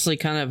was honestly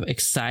kind of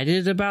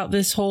excited about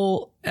this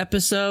whole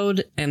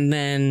episode, and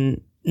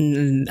then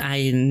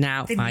I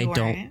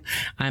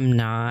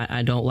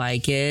don't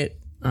like it.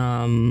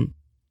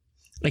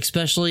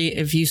 Especially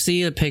if you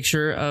see a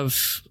picture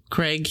of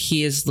Craig,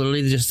 he is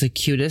literally just the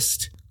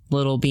cutest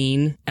little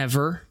bean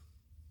ever.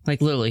 Like,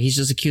 literally, he's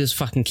just the cutest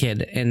fucking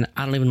kid, and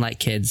I don't even like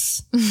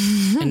kids.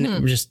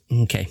 And just,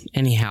 okay.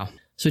 Anyhow.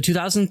 So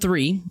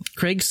 2003,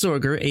 Craig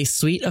Sorger, a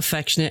sweet,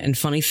 affectionate, and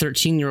funny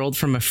 13-year-old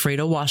from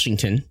Ephrata,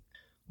 Washington,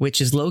 which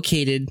is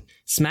located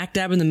smack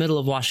dab in the middle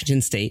of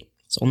Washington State.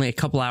 It's only a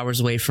couple hours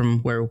away from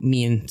where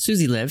me and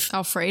Susie live.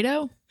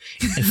 Alfredo?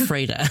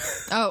 Ephrata.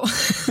 Oh.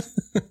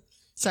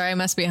 Sorry, I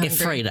must be hungry.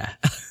 Ephrata.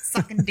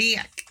 Sucking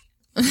dick.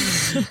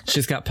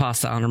 She's got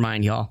pasta on her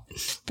mind, y'all.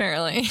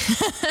 Apparently.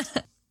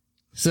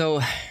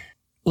 So,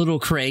 little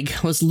Craig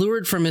was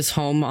lured from his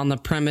home on the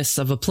premise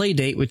of a play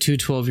date with two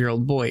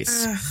 12-year-old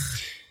boys,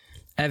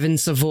 Evan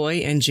Savoy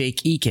and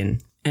Jake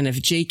Eakin. And if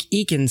Jake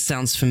Eakin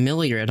sounds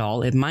familiar at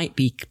all, it might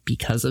be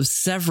because of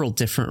several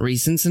different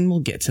reasons, and we'll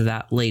get to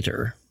that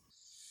later.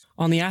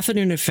 On the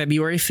afternoon of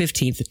February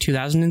 15th,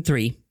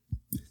 2003,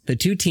 the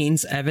two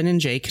teens, Evan and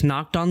Jake,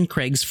 knocked on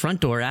Craig's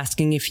front door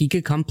asking if he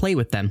could come play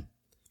with them.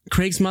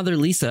 Craig's mother,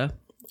 Lisa,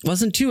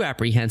 wasn't too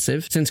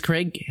apprehensive, since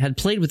Craig had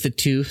played with the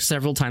two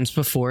several times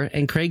before,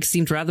 and Craig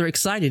seemed rather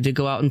excited to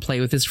go out and play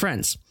with his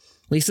friends.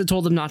 Lisa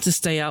told him not to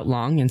stay out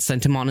long and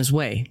sent him on his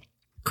way.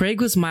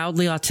 Craig was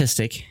mildly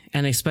autistic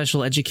and a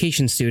special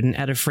education student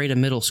at Ephrata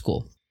Middle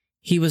School.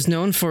 He was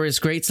known for his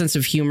great sense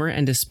of humor,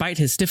 and despite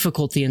his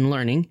difficulty in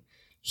learning,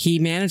 he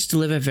managed to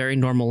live a very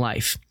normal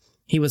life.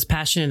 He was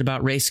passionate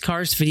about race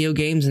cars, video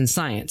games, and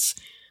science.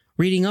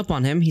 Reading up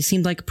on him, he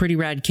seemed like a pretty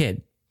rad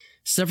kid.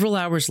 Several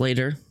hours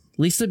later,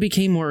 Lisa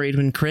became worried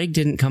when Craig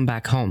didn't come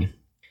back home.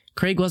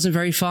 Craig wasn't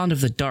very fond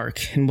of the dark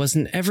and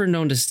wasn't ever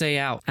known to stay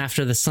out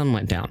after the sun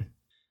went down.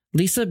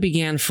 Lisa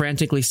began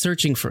frantically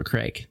searching for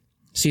Craig.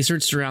 She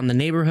searched around the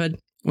neighborhood,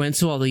 went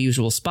to all the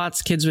usual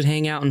spots kids would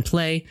hang out and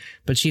play,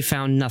 but she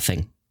found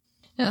nothing.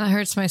 That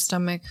hurts my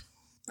stomach.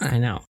 I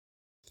know.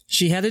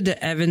 She headed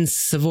to Evan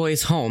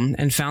Savoy's home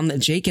and found that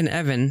Jake and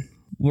Evan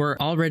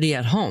were already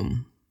at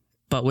home,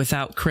 but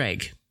without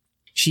Craig.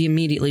 She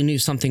immediately knew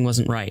something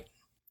wasn't right.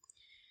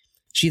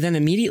 She then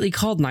immediately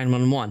called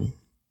 911.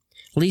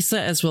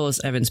 Lisa, as well as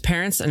Evan's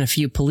parents and a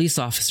few police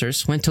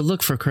officers, went to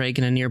look for Craig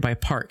in a nearby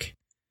park.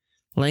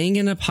 Laying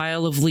in a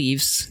pile of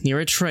leaves near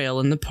a trail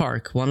in the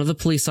park, one of the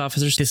police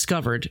officers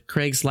discovered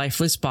Craig's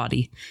lifeless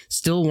body,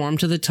 still warm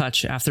to the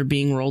touch after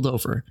being rolled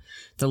over.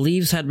 The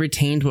leaves had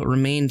retained what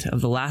remained of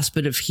the last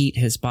bit of heat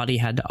his body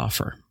had to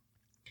offer.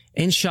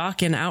 In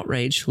shock and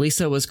outrage,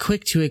 Lisa was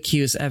quick to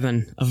accuse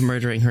Evan of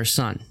murdering her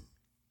son.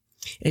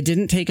 It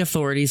didn't take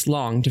authorities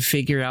long to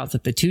figure out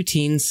that the two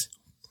teens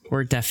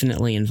were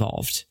definitely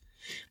involved.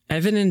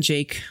 Evan and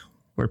Jake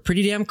were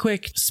pretty damn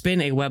quick to spin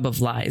a web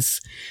of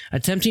lies,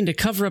 attempting to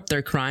cover up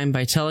their crime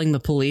by telling the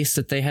police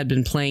that they had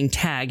been playing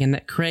tag and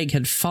that Craig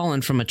had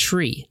fallen from a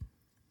tree.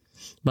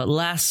 But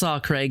last saw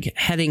Craig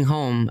heading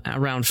home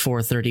around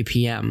 4:30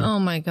 p.m. Oh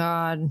my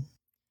God.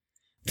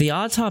 The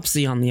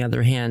autopsy, on the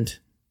other hand,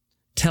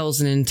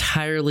 tells an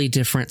entirely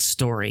different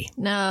story.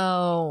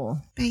 No.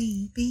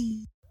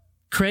 Baby.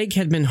 Craig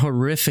had been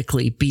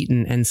horrifically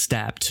beaten and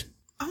stabbed.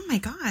 Oh my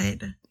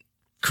God.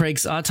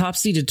 Craig's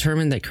autopsy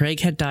determined that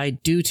Craig had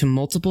died due to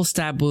multiple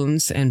stab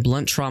wounds and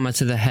blunt trauma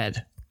to the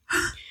head.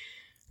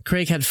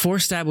 Craig had 4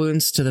 stab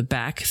wounds to the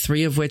back,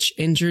 3 of which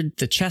injured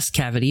the chest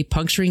cavity,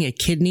 puncturing a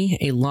kidney,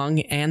 a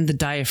lung, and the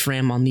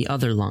diaphragm on the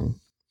other lung.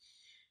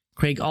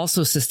 Craig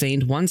also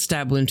sustained 1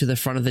 stab wound to the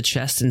front of the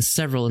chest and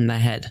several in the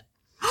head.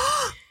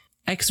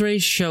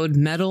 X-rays showed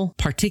metal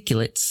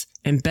particulates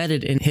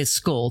embedded in his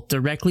skull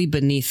directly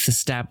beneath the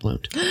stab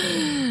wound.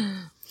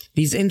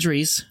 These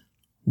injuries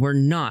were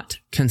not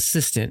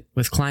consistent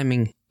with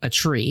climbing a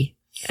tree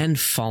and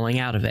falling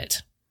out of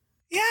it.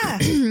 Yeah.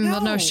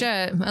 Well, no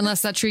shit.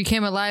 Unless that tree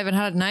came alive and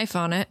had a knife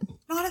on it.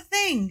 Not a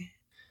thing.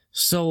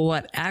 So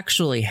what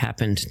actually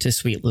happened to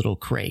sweet little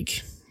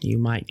Craig? You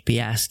might be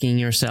asking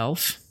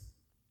yourself.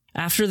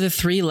 After the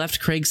 3 left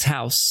Craig's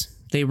house,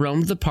 they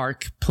roamed the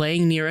park,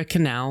 playing near a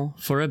canal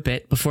for a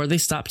bit before they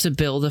stopped to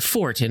build a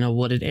fort in a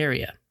wooded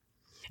area.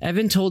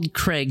 Evan told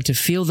Craig to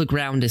feel the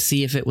ground to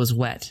see if it was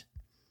wet.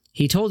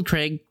 He told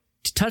Craig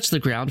to touch the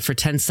ground for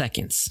 10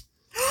 seconds.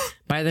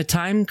 By the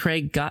time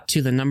Craig got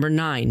to the number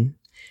 9,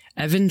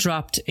 Evan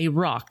dropped a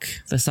rock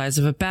the size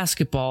of a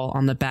basketball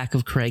on the back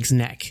of Craig's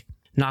neck,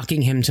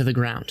 knocking him to the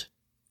ground.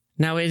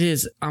 Now it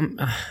is, I'm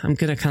going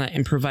to kind of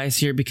improvise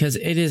here because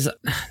it is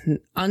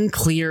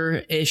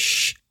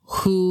unclear-ish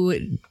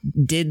who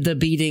did the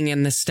beating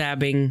and the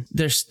stabbing.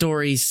 Their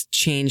stories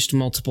changed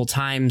multiple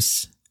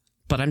times,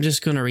 but I'm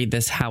just going to read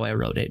this how I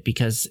wrote it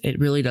because it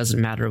really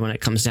doesn't matter when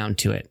it comes down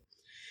to it.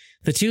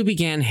 The 2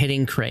 began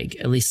hitting Craig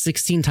at least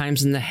 16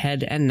 times in the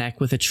head and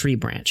neck with a tree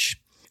branch.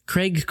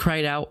 Craig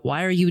cried out,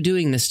 "Why are you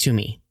doing this to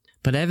me?"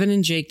 But Evan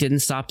and Jake didn't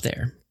stop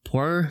there.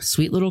 Poor,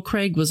 sweet little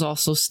Craig was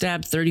also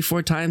stabbed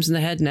 34 times in the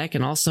head, neck,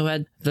 and also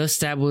had the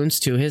stab wounds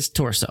to his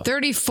torso.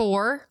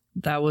 34?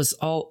 That was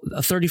all.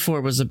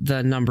 34 was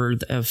the number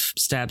of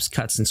stabs,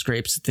 cuts, and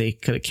scrapes that they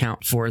could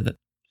account for. That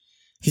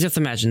you have to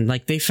imagine,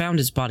 like, they found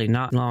his body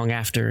not long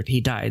after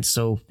he died,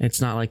 so it's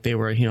not like they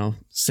were,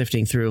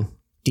 sifting through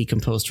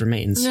decomposed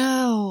remains.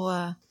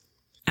 No.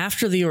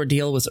 After the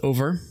ordeal was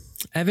over,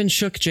 Evan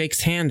shook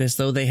Jake's hand as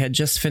though they had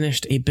just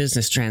finished a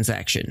business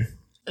transaction.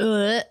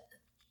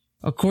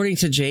 According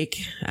to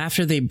Jake,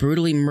 after they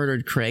brutally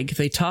murdered Craig,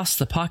 they tossed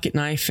the pocket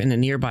knife in a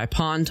nearby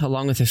pond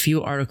along with a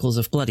few articles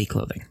of bloody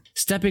clothing,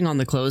 stepping on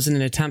the clothes in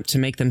an attempt to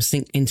make them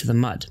sink into the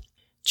mud.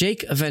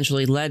 Jake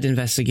eventually led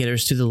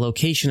investigators to the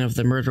location of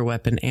the murder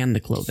weapon and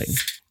the clothing.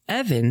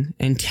 Evan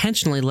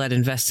intentionally led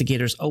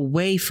investigators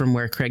away from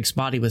where Craig's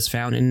body was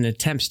found in an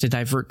attempt to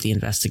divert the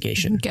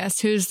investigation.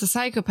 Guess who's the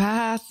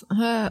psychopath?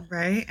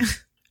 Right?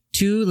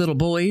 2 little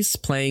boys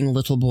playing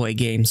little boy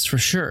games for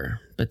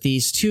sure, but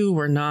these 2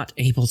 were not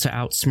able to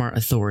outsmart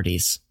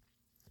authorities.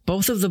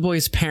 Both of the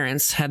boys'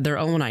 parents had their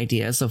own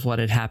ideas of what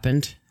had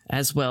happened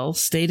as well,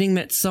 stating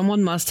that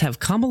someone must have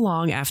come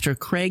along after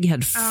Craig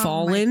had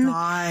fallen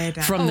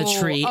from the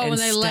tree and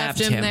they stabbed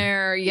left him him.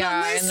 There,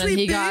 yeah, and then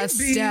he got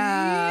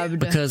stabbed.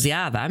 Because,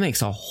 yeah, that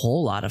makes a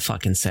whole lot of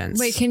fucking sense.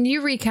 Wait, can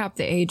you recap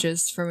the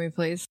ages for me,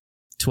 please?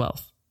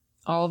 12.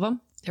 All of them?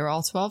 They were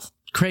all 12?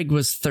 Craig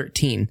was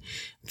 13.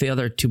 The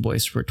other 2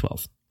 boys were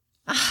 12.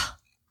 That's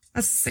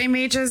the same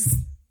age as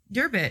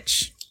your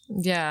bitch.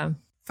 Yeah.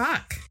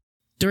 Fuck.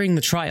 During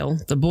the trial,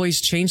 the boys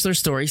changed their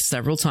stories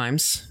several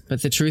times,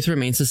 but the truth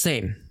remains the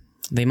same.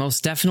 They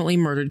most definitely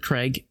murdered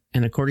Craig,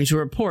 and according to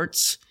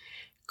reports,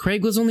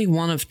 Craig was only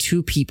one of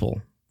 2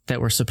 people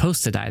that were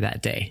supposed to die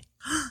that day.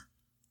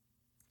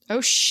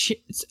 Oh,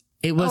 shit.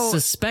 It was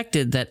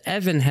suspected that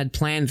Evan had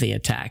planned the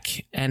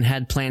attack and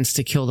had plans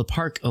to kill the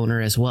park owner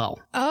as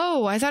well.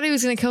 Oh, I thought he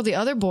was going to kill the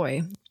other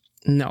boy.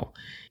 No.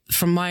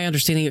 From my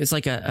understanding, it was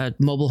like a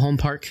mobile home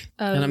park.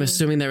 And I'm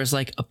assuming there was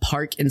like a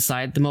park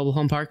inside the mobile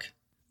home park.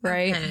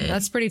 right? Okay.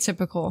 That's pretty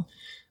typical.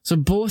 So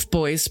both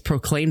boys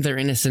proclaimed their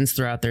innocence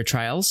throughout their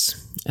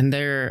trials, and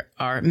there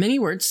are many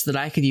words that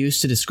I could use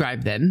to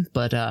describe them,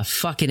 but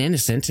fucking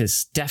innocent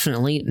is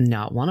definitely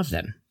not one of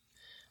them.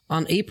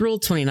 On April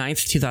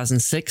 29th,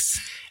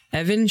 2006,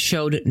 Evan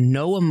showed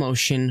no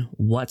emotion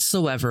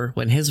whatsoever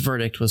when his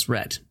verdict was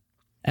read.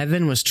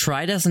 Evan was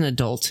tried as an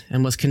adult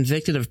and was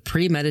convicted of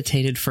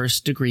premeditated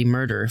first-degree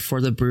murder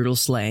for the brutal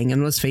slaying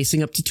and was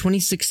facing up to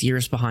 26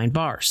 years behind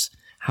bars.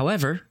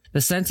 However,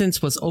 the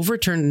sentence was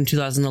overturned in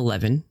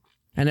 2011.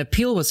 An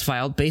appeal was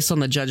filed based on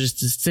the judge's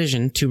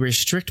decision to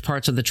restrict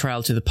parts of the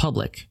trial to the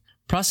public.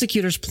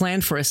 Prosecutors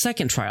planned for a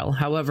second trial.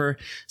 However,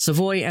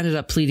 Savoy ended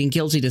up pleading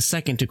guilty to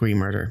second-degree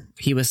murder.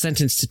 He was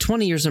sentenced to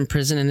 20 years in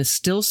prison and is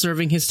still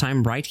serving his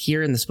time right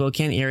here in the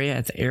Spokane area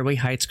at the Airway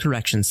Heights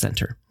Correction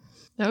Center.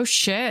 Oh,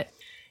 shit.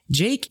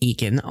 Jake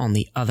Eakin, on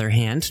the other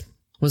hand,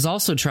 was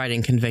also tried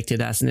and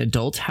convicted as an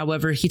adult.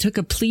 However, he took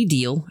a plea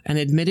deal and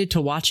admitted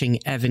to watching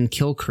Evan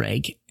kill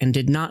Craig and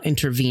did not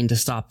intervene to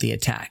stop the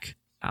attack.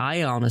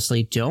 I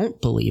honestly don't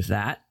believe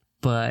that,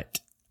 but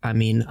I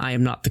mean, I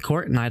am not the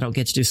court and I don't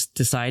get to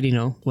decide,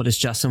 what is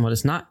just and what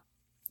is not.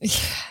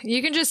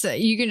 You can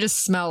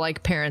just smell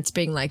like parents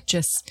being like,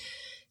 just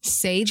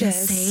say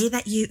this. Say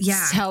that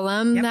Tell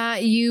him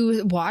that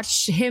you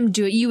watched him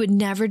do it. You would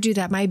never do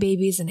that. My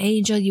baby's an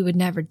angel. You would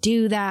never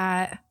do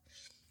that.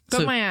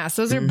 But my ass,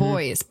 those are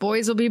boys.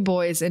 Boys will be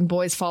boys and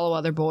boys follow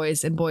other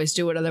boys and boys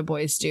do what other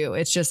boys do.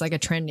 It's just like a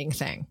trending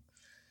thing.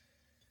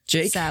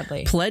 Jake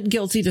sadly pled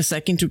guilty to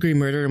second-degree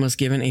murder and was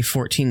given a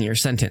 14-year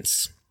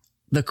sentence.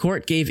 The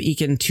court gave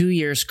Eakin 2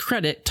 years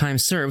credit time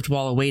served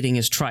while awaiting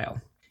his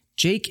trial.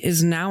 Jake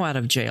is now out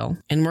of jail,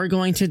 and we're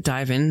going to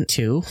dive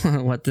into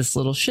what this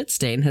little shit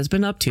stain has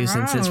been up to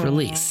since his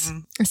release.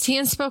 Is he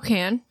in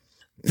Spokane?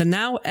 The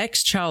now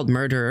ex-child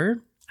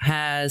murderer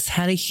has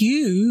had a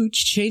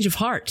huge change of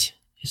heart.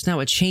 He's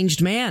now a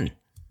changed man.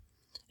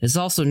 Is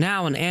also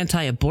now an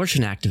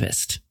anti-abortion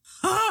activist.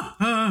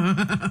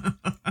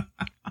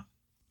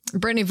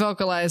 Brittany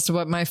vocalized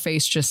what my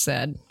face just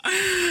said.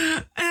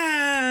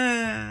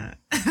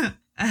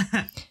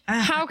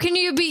 How can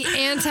you be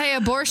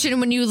anti-abortion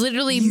when you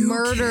literally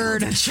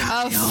murdered a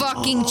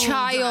fucking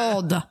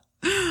child?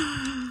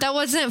 That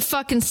wasn't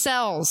fucking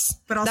cells.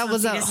 But also, that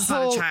was a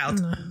whole child.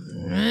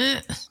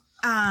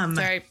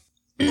 Sorry.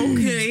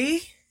 Okay.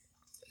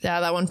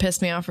 Yeah, that one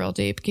pissed me off real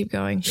deep. Keep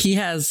going. He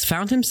has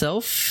found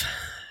himself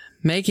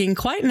making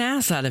quite an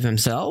ass out of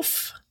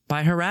himself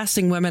by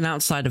harassing women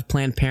outside of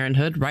Planned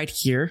Parenthood right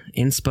here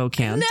in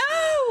Spokane. No!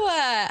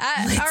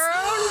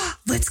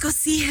 Let's go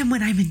see him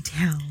when I'm in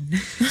town.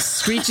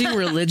 Screeching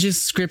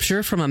religious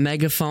scripture from a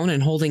megaphone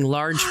and holding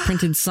large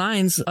printed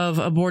signs of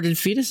aborted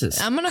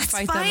fetuses. I'm gonna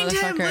fight that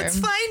motherfucker. Let's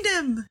find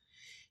him.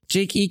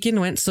 Jake Eakin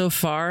went so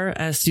far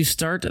as to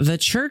start the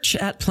church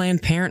at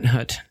Planned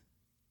Parenthood.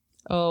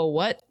 Oh,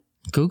 what?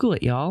 Google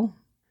it, y'all.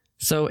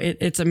 So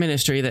it's a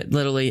ministry that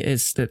literally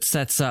that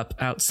sets up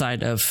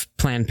outside of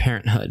Planned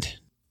Parenthood.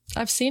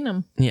 I've seen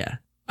him. Yeah.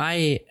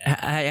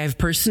 I've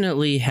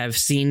personally have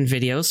seen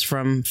videos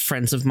from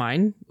friends of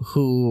mine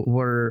who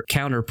were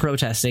counter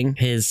protesting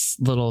his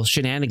little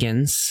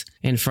shenanigans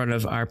in front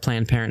of our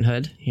Planned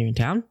Parenthood here in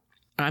town.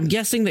 I'm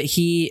guessing that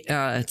he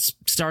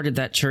started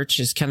that church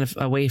as kind of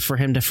a way for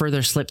him to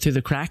further slip through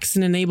the cracks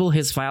and enable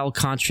his vile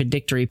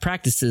contradictory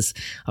practices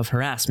of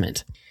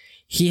harassment.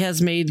 He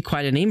has made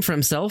quite a name for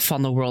himself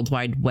on the World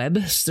Wide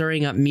Web,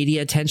 stirring up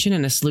media attention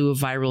and a slew of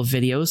viral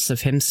videos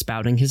of him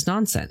spouting his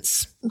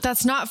nonsense.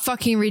 That's not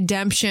fucking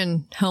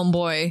redemption,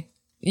 homeboy.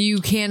 You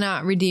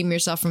cannot redeem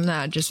yourself from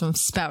that just from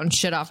spouting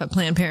shit off at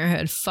Planned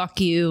Parenthood. Fuck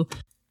you.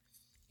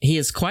 He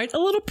is quite a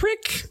little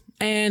prick,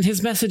 and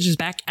his message is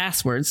back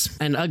asswards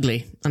and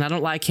ugly, and I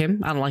don't like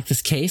him. I don't like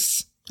this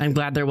case. I'm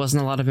glad there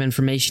wasn't a lot of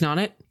information on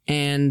it,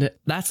 and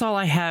that's all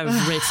I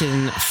have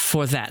written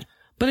for that.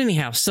 But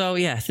anyhow, so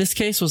yeah, this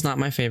case was not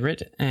my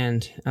favorite,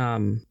 and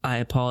I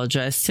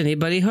apologize to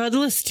anybody who had to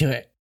listen to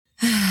it.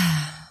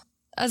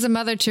 As a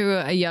mother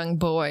to a young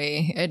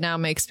boy, it now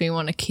makes me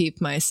want to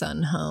keep my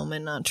son home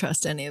and not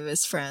trust any of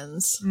his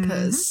friends,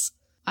 because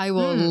I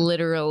will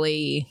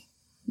literally,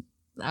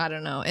 I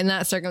don't know, in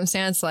that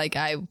circumstance, like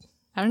I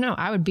don't know,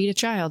 I would beat a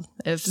child.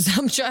 If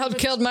some child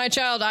killed my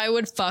child, I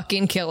would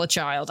fucking kill a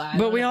child.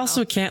 But we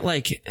also can't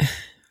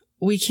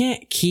we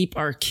can't keep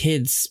our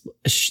kids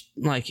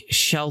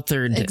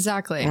sheltered.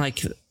 Exactly.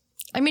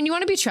 I mean, you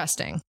want to be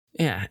trusting.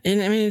 Yeah.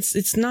 And I mean,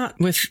 it's not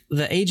with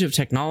the age of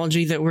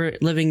technology that we're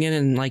living in.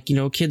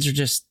 And kids are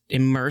just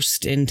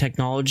immersed in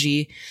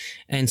technology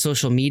and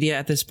social media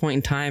at this point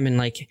in time.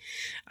 And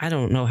I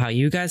don't know how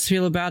you guys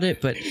feel about it,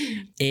 but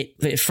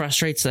it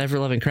frustrates the ever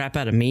loving crap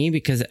out of me,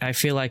 because I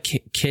feel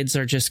like kids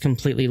are just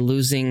completely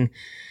losing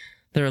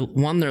they're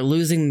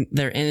losing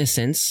their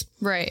innocence.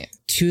 Right.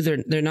 Two,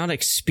 they're not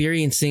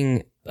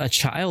experiencing a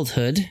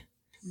childhood.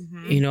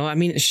 Mm-hmm. I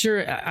mean,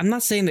 sure, I'm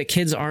not saying that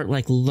kids aren't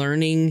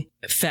learning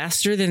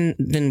faster than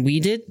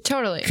we did.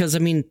 Totally. Because I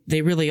mean,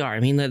 they really are.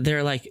 I mean, they're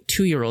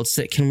 2-year-olds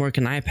that can work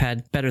an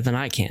iPad better than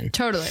I can.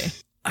 Totally.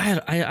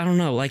 I don't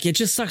know. Like, it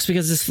just sucks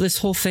because this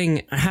whole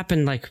thing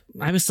happened, like,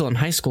 I was still in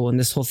high school and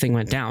this whole thing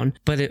went down.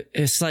 But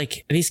it's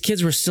like these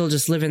kids were still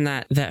just living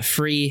that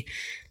free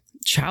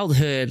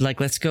childhood. Like,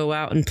 let's go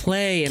out and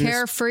play. And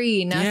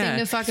carefree, nothing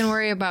to fucking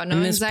worry about.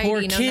 No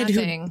anxiety, no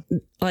nothing.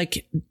 Who,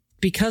 like,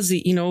 because,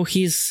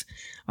 he's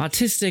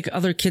autistic,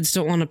 other kids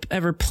don't want to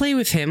ever play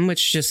with him,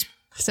 which just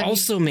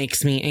also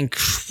makes me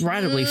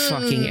incredibly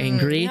fucking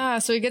angry. Yeah,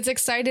 so he gets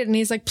excited and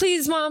he's like,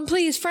 please, Mom,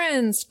 please,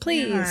 friends,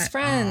 please,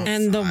 friends.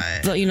 And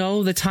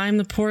the time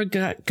the poor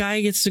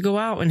guy gets to go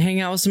out and hang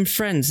out with some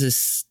friends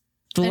is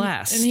the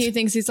last. And he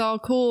thinks he's all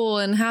cool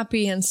and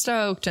happy and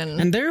stoked.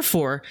 And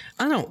therefore,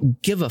 I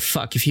don't give a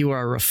fuck if you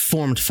are a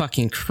reformed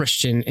fucking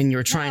Christian and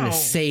you're trying to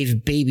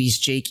save babies,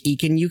 Jake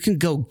Eakin. You can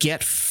go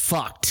get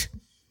fucked.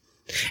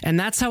 And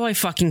that's how I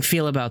fucking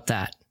feel about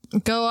that.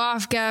 Go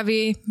off,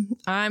 Gabby.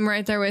 I'm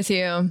right there with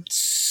you.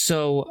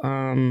 So,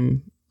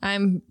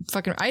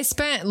 I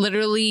spent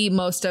literally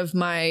most of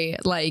my,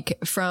 like,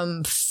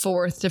 from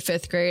 4th to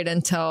 5th grade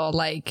until,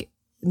 like,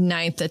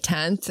 9th to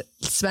 10th,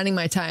 spending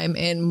my time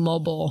in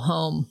mobile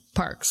home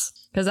parks.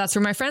 Because that's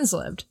where my friends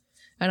lived.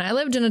 And I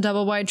lived in a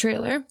double wide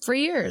trailer for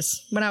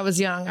years when I was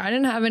young. I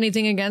didn't have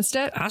anything against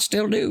it. I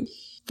still do.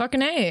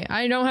 Fucking A.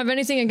 I don't have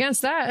anything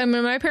against that. I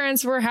mean, my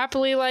parents were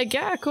happily like,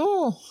 yeah,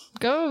 cool.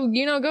 Go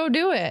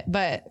do it.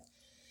 But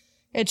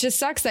it just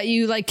sucks that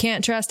you, like,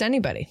 can't trust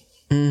anybody.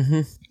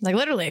 Mm-hmm. Like,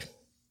 literally.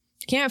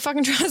 Can't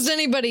fucking trust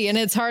anybody. And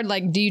it's hard.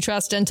 Like, do you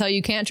trust until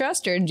you can't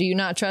trust, or do you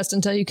not trust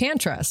until you can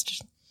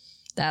trust?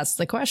 That's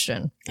the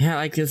question. Yeah,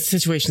 like,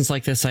 situations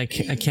like this, I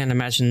can't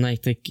imagine,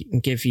 like, they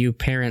give you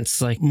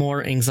parents, like,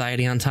 more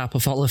anxiety on top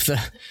of all of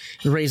the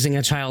raising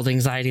a child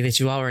anxiety that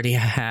you already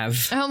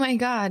have. Oh my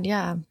God,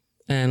 yeah.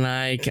 And,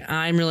 like,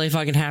 I'm really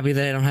fucking happy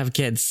that I don't have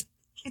kids.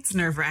 It's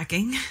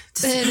nerve-wracking.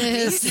 It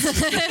is.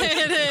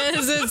 It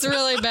is. It's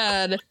really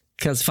bad.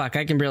 Because, fuck,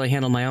 I can barely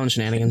handle my own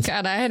shenanigans.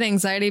 God, I had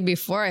anxiety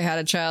before I had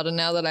a child, and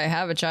now that I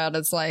have a child,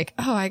 it's like,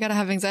 oh, I gotta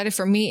have anxiety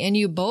for me and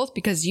you both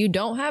because you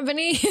don't have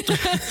any?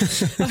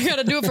 I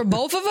gotta do it for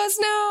both of us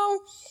now?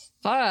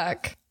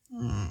 Fuck.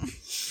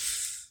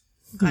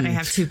 Glad I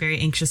have 2 very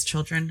anxious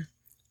children.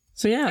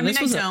 So, yeah. I mean,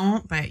 I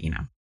don't, but,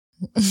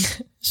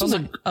 This was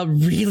a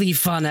really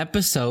fun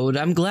episode.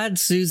 I'm glad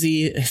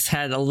Susie has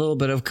had a little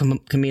bit of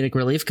comedic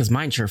relief because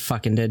mine sure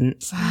fucking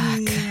didn't. Fuck.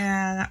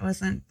 Yeah, that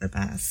wasn't the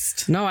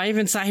best. No, I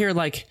even sat here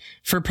like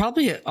for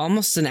probably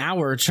almost an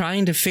hour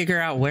trying to figure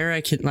out where I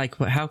could, like,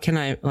 how can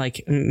I,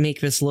 like, make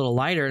this a little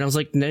lighter? And I was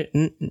like,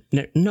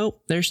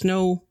 nope, there's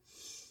no.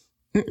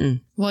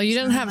 Well, you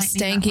didn't have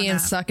stanky and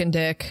sucking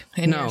dick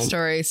in your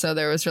story, so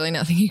there was really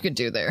nothing you could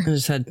do there. I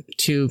just had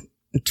 2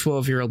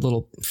 12-year-old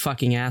little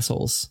fucking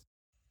assholes.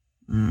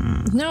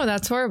 No,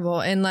 that's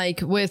horrible. And,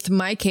 like, with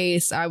my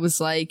case, I was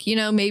like,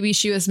 maybe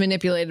she was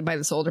manipulated by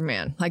this older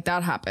man. Like,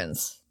 that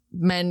happens.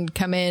 Men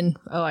come in.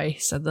 Oh, I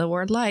said the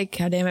word like,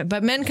 God damn it.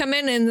 But men come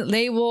in and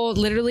they will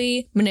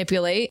literally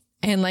manipulate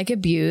and, like,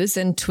 abuse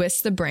and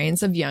twist the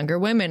brains of younger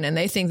women. And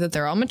they think that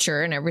they're all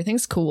mature and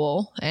everything's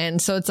cool.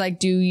 And so it's like,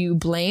 do you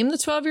blame the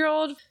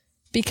 12-year-old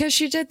because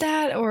she did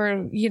that?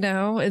 Or,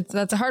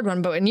 that's a hard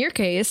one. But in your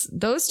case,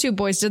 those 2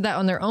 boys did that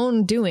on their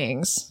own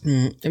doings.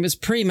 It was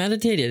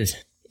premeditated.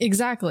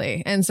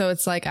 Exactly. And so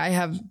it's like, I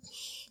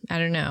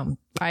don't know.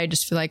 I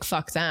just feel like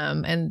fuck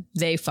them and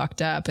they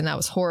fucked up and that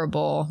was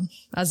horrible.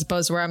 As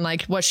opposed to where I'm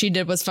like, what she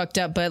did was fucked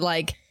up. But,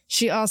 like,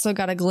 she also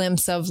got a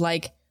glimpse of,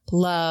 like,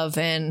 love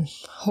and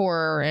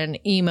horror and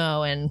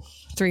emo and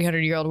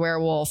 300-year-old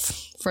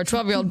werewolf. For a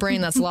 12-year-old brain,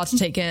 that's a lot to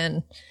take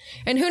in.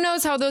 And who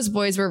knows how those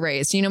boys were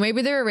raised?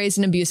 Maybe they were raised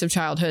in abusive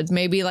childhoods.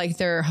 Maybe, like,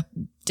 their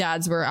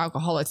dads were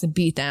alcoholics and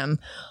beat them.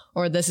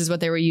 Or this is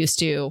what they were used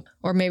to.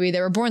 Or maybe they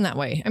were born that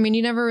way. I mean,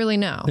 you never really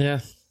know. Yeah.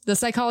 The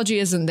psychology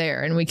isn't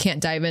there, and we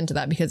can't dive into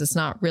that because it's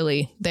not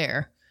really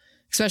there,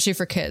 especially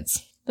for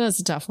kids. That's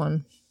a tough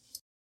one.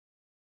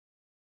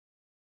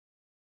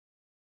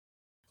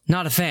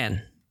 Not a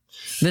fan.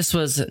 This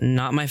was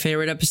not my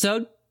favorite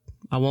episode.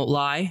 I won't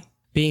lie.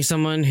 Being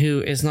someone who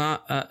is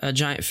not a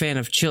giant fan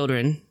of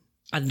children,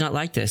 I did not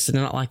like this. I did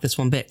not like this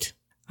one bit.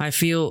 I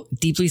feel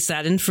deeply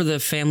saddened for the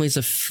families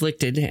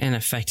afflicted and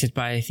affected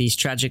by these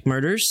tragic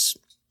murders.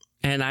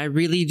 And I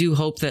really do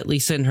hope that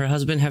Lisa and her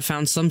husband have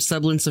found some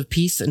semblance of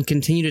peace and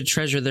continue to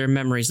treasure their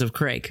memories of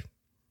Craig.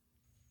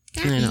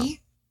 Gabby. I know.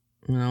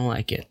 I don't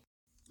like it.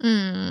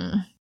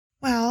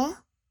 Well,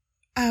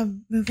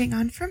 moving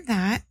on from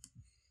that,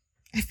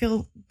 I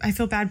feel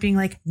bad being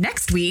like,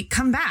 next week,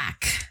 come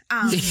back.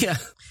 Yeah.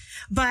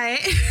 But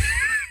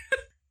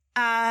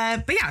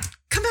yeah,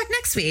 come back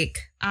next week.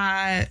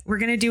 We're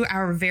going to do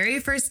our very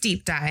first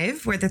deep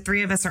dive where the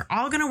 3 of us are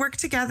all going to work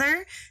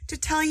together to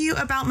tell you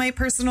about my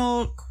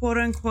personal quote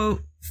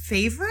unquote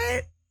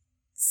favorite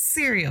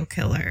serial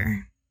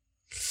killer.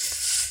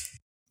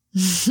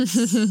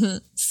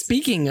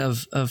 Speaking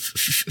of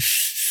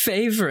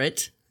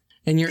favorite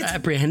and your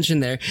apprehension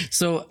there.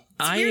 So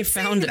I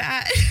found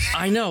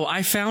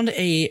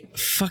a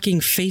fucking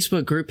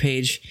Facebook group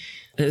page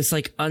It's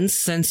like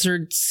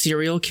uncensored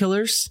serial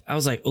killers. I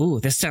was like, ooh,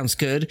 this sounds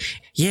good.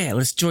 Yeah,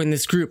 let's join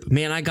this group.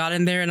 Man, I got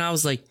in there and I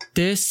was like,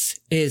 this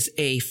is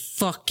a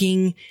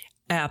fucking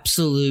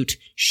absolute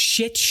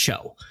shit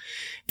show.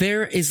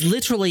 There is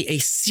literally a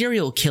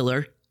serial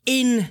killer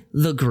in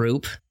the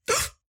group.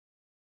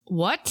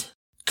 What?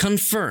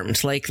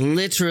 Confirmed. Like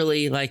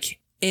literally like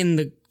in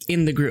the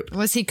group.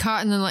 Was he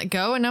caught and then let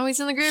go and now he's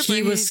in the group?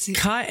 He was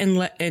caught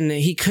and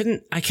he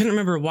couldn't, I couldn't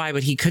remember why,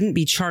 but he couldn't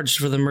be charged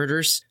for the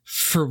murders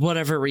for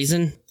whatever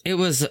reason. It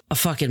was a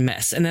fucking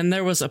mess. And then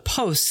there was a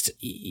post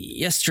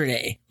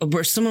yesterday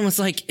where someone was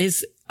like,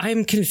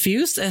 I'm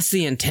confused as to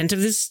the intent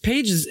of this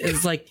page.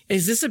 Is like,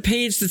 is this a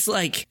page that's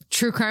like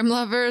true crime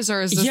lovers, or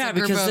is this a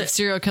group of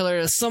serial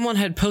killers? Someone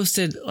had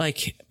posted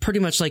like pretty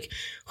much like,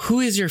 who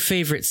is your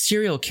favorite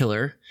serial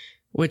killer?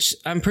 Which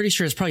I'm pretty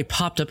sure has probably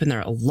popped up in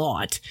there a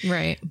lot.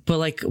 Right. But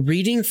like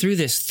reading through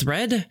this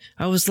thread,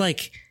 I was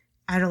like,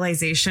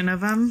 idolization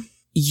of him.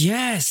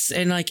 Yes.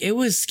 And like it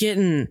was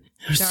getting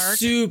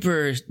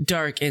super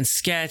dark and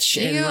sketch.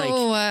 Ew. And like,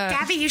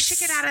 Gabby, you should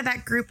get out of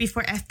that group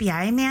before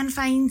FBI man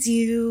finds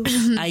you.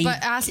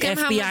 But ask him FBI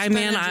how much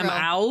man, Benadryl. I'm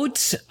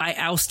out. I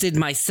ousted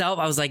myself.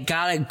 I was like,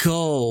 gotta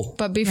go.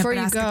 But before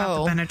you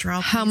go,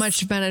 Benadryl, how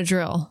much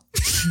Benadryl?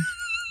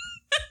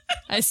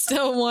 I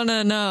still want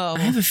to know.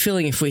 I have a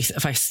feeling if I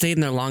stayed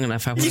in there long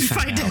enough, I would have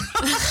found out.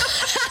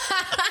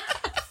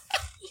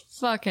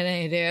 Fucking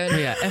A, dude. But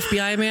yeah,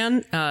 FBI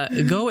man,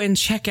 go and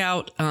check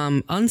out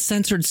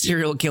Uncensored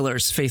Serial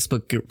Killers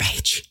Facebook group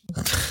page.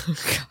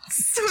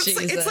 So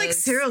it's like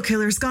serial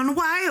killers gone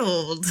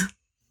wild.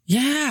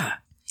 Yeah.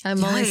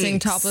 I'm only seeing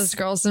topless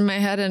girls in my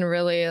head, and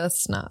really,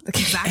 that's not the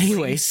case.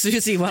 Anyway,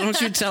 Susie, why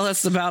don't you tell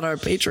us about our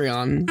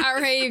Patreon?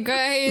 All right, you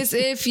guys,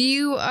 if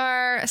you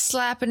are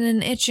slapping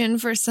and itching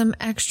for some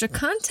extra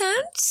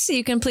content,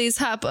 you can please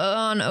hop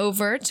on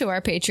over to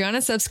our Patreon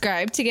and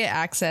subscribe to get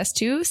access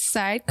to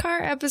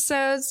sidecar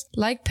episodes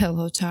like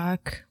Pillow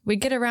Talk. We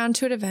get around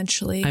to it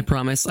eventually. I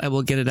promise I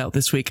will get it out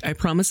this week. I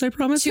promise.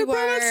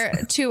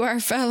 To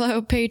our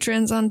fellow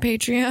patrons on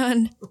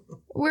Patreon,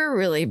 we're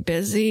really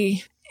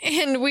busy.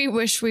 And we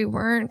wish we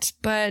weren't,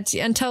 but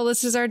until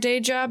this is our day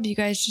job, you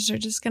guys are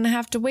just going to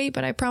have to wait,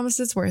 but I promise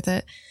it's worth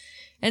it.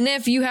 And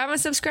if you haven't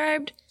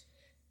subscribed,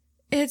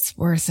 it's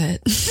worth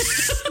it.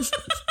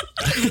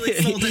 Really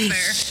sold it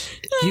there.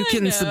 You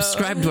can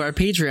subscribe to our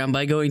Patreon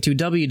by going to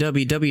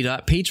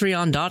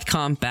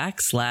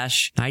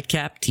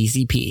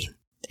www.patreon.com/nightcaptcp.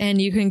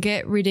 And you can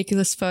get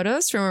ridiculous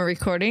photos from our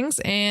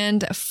recordings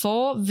and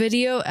full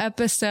video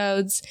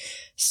episodes,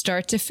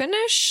 start to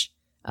finish,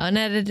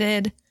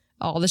 unedited,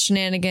 all the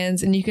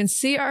shenanigans, and you can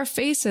see our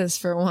faces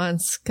for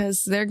once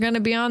because they're going to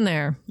be on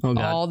there. Oh,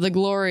 God. All the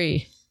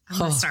glory. I'm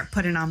going to start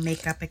putting on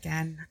makeup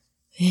again.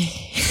 We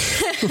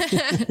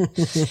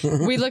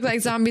look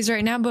like zombies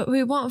right now, but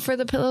we won't for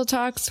the Pillow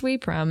Talks, we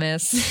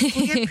promise.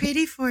 We'll get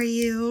pretty for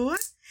you.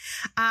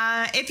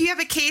 If you have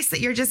a case that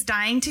you're just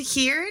dying to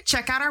hear,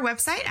 check out our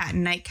website at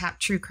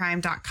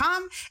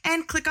nightcaptruecrime.com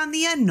and click on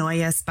the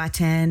Annoy Us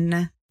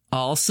button.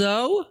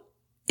 Also,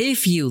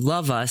 if you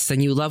love us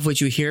and you love what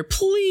you hear,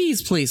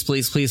 please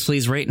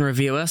rate and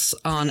review us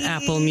on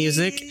Apple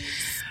Music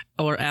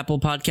or Apple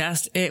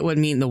Podcast. It would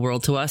mean the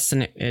world to us,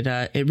 and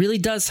it really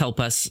does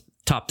help us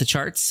top the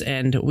charts.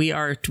 And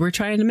we're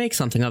trying to make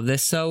something of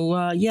this.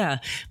 So yeah,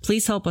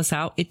 please help us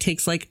out. It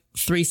takes like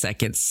 3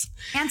 seconds.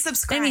 And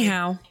subscribe.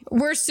 Anyhow,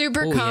 we're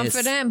super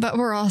confident, but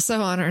we're also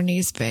on our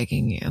knees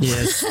begging you.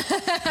 Yes.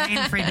 I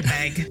ain't afraid to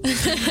beg.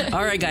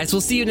 All right, guys,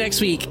 we'll see you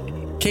next week.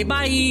 Okay,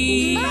 bye.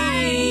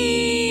 Bye.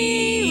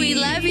 We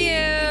love you.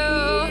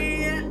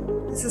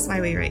 This is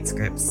why we write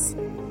scripts.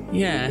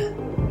 Yeah.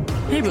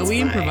 Hey, but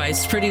we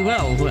improvised pretty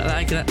well.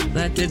 Like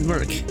that did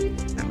work.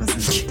 That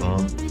wasn't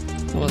cool.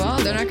 Well,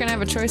 they're not going to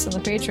have a choice on the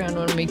Patreon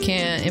when we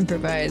can't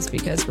improvise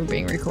because we're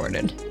being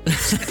recorded.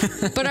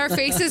 But our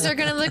faces are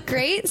going to look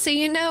great. So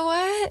you know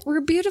what?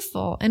 We're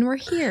beautiful and we're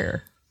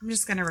here. I'm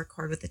just going to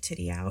record with the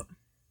titty out.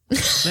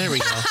 There we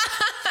go.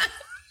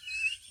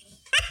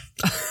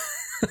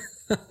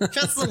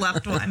 Just the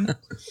left one.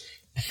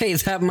 Hey,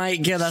 that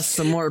might get us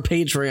some more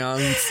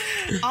Patreons.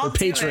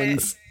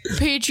 Patrons.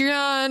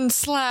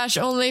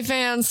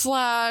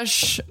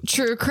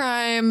 Patreon/OnlyFans/True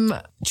Crime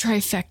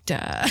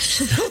Trifecta.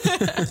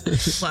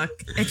 Look,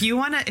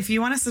 if you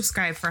wanna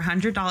subscribe for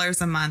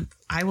 $100 a month,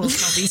 I will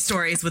tell these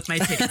stories with my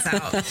titties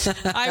out.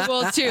 I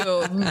will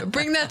too.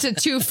 Bring that to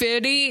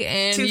 $250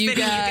 and you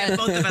get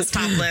both of us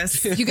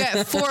topless. You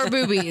get 4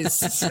 boobies.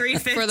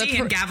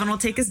 $350 and Gavin will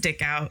take his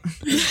dick out.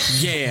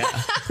 Yeah.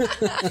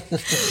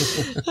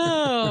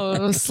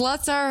 Oh,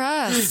 sluts are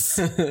us.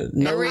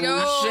 No Here we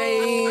go.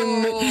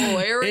 shame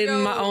Here we in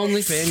go. my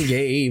OnlyFans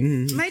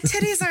game. My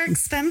titties are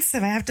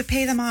expensive. I have to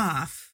pay them off.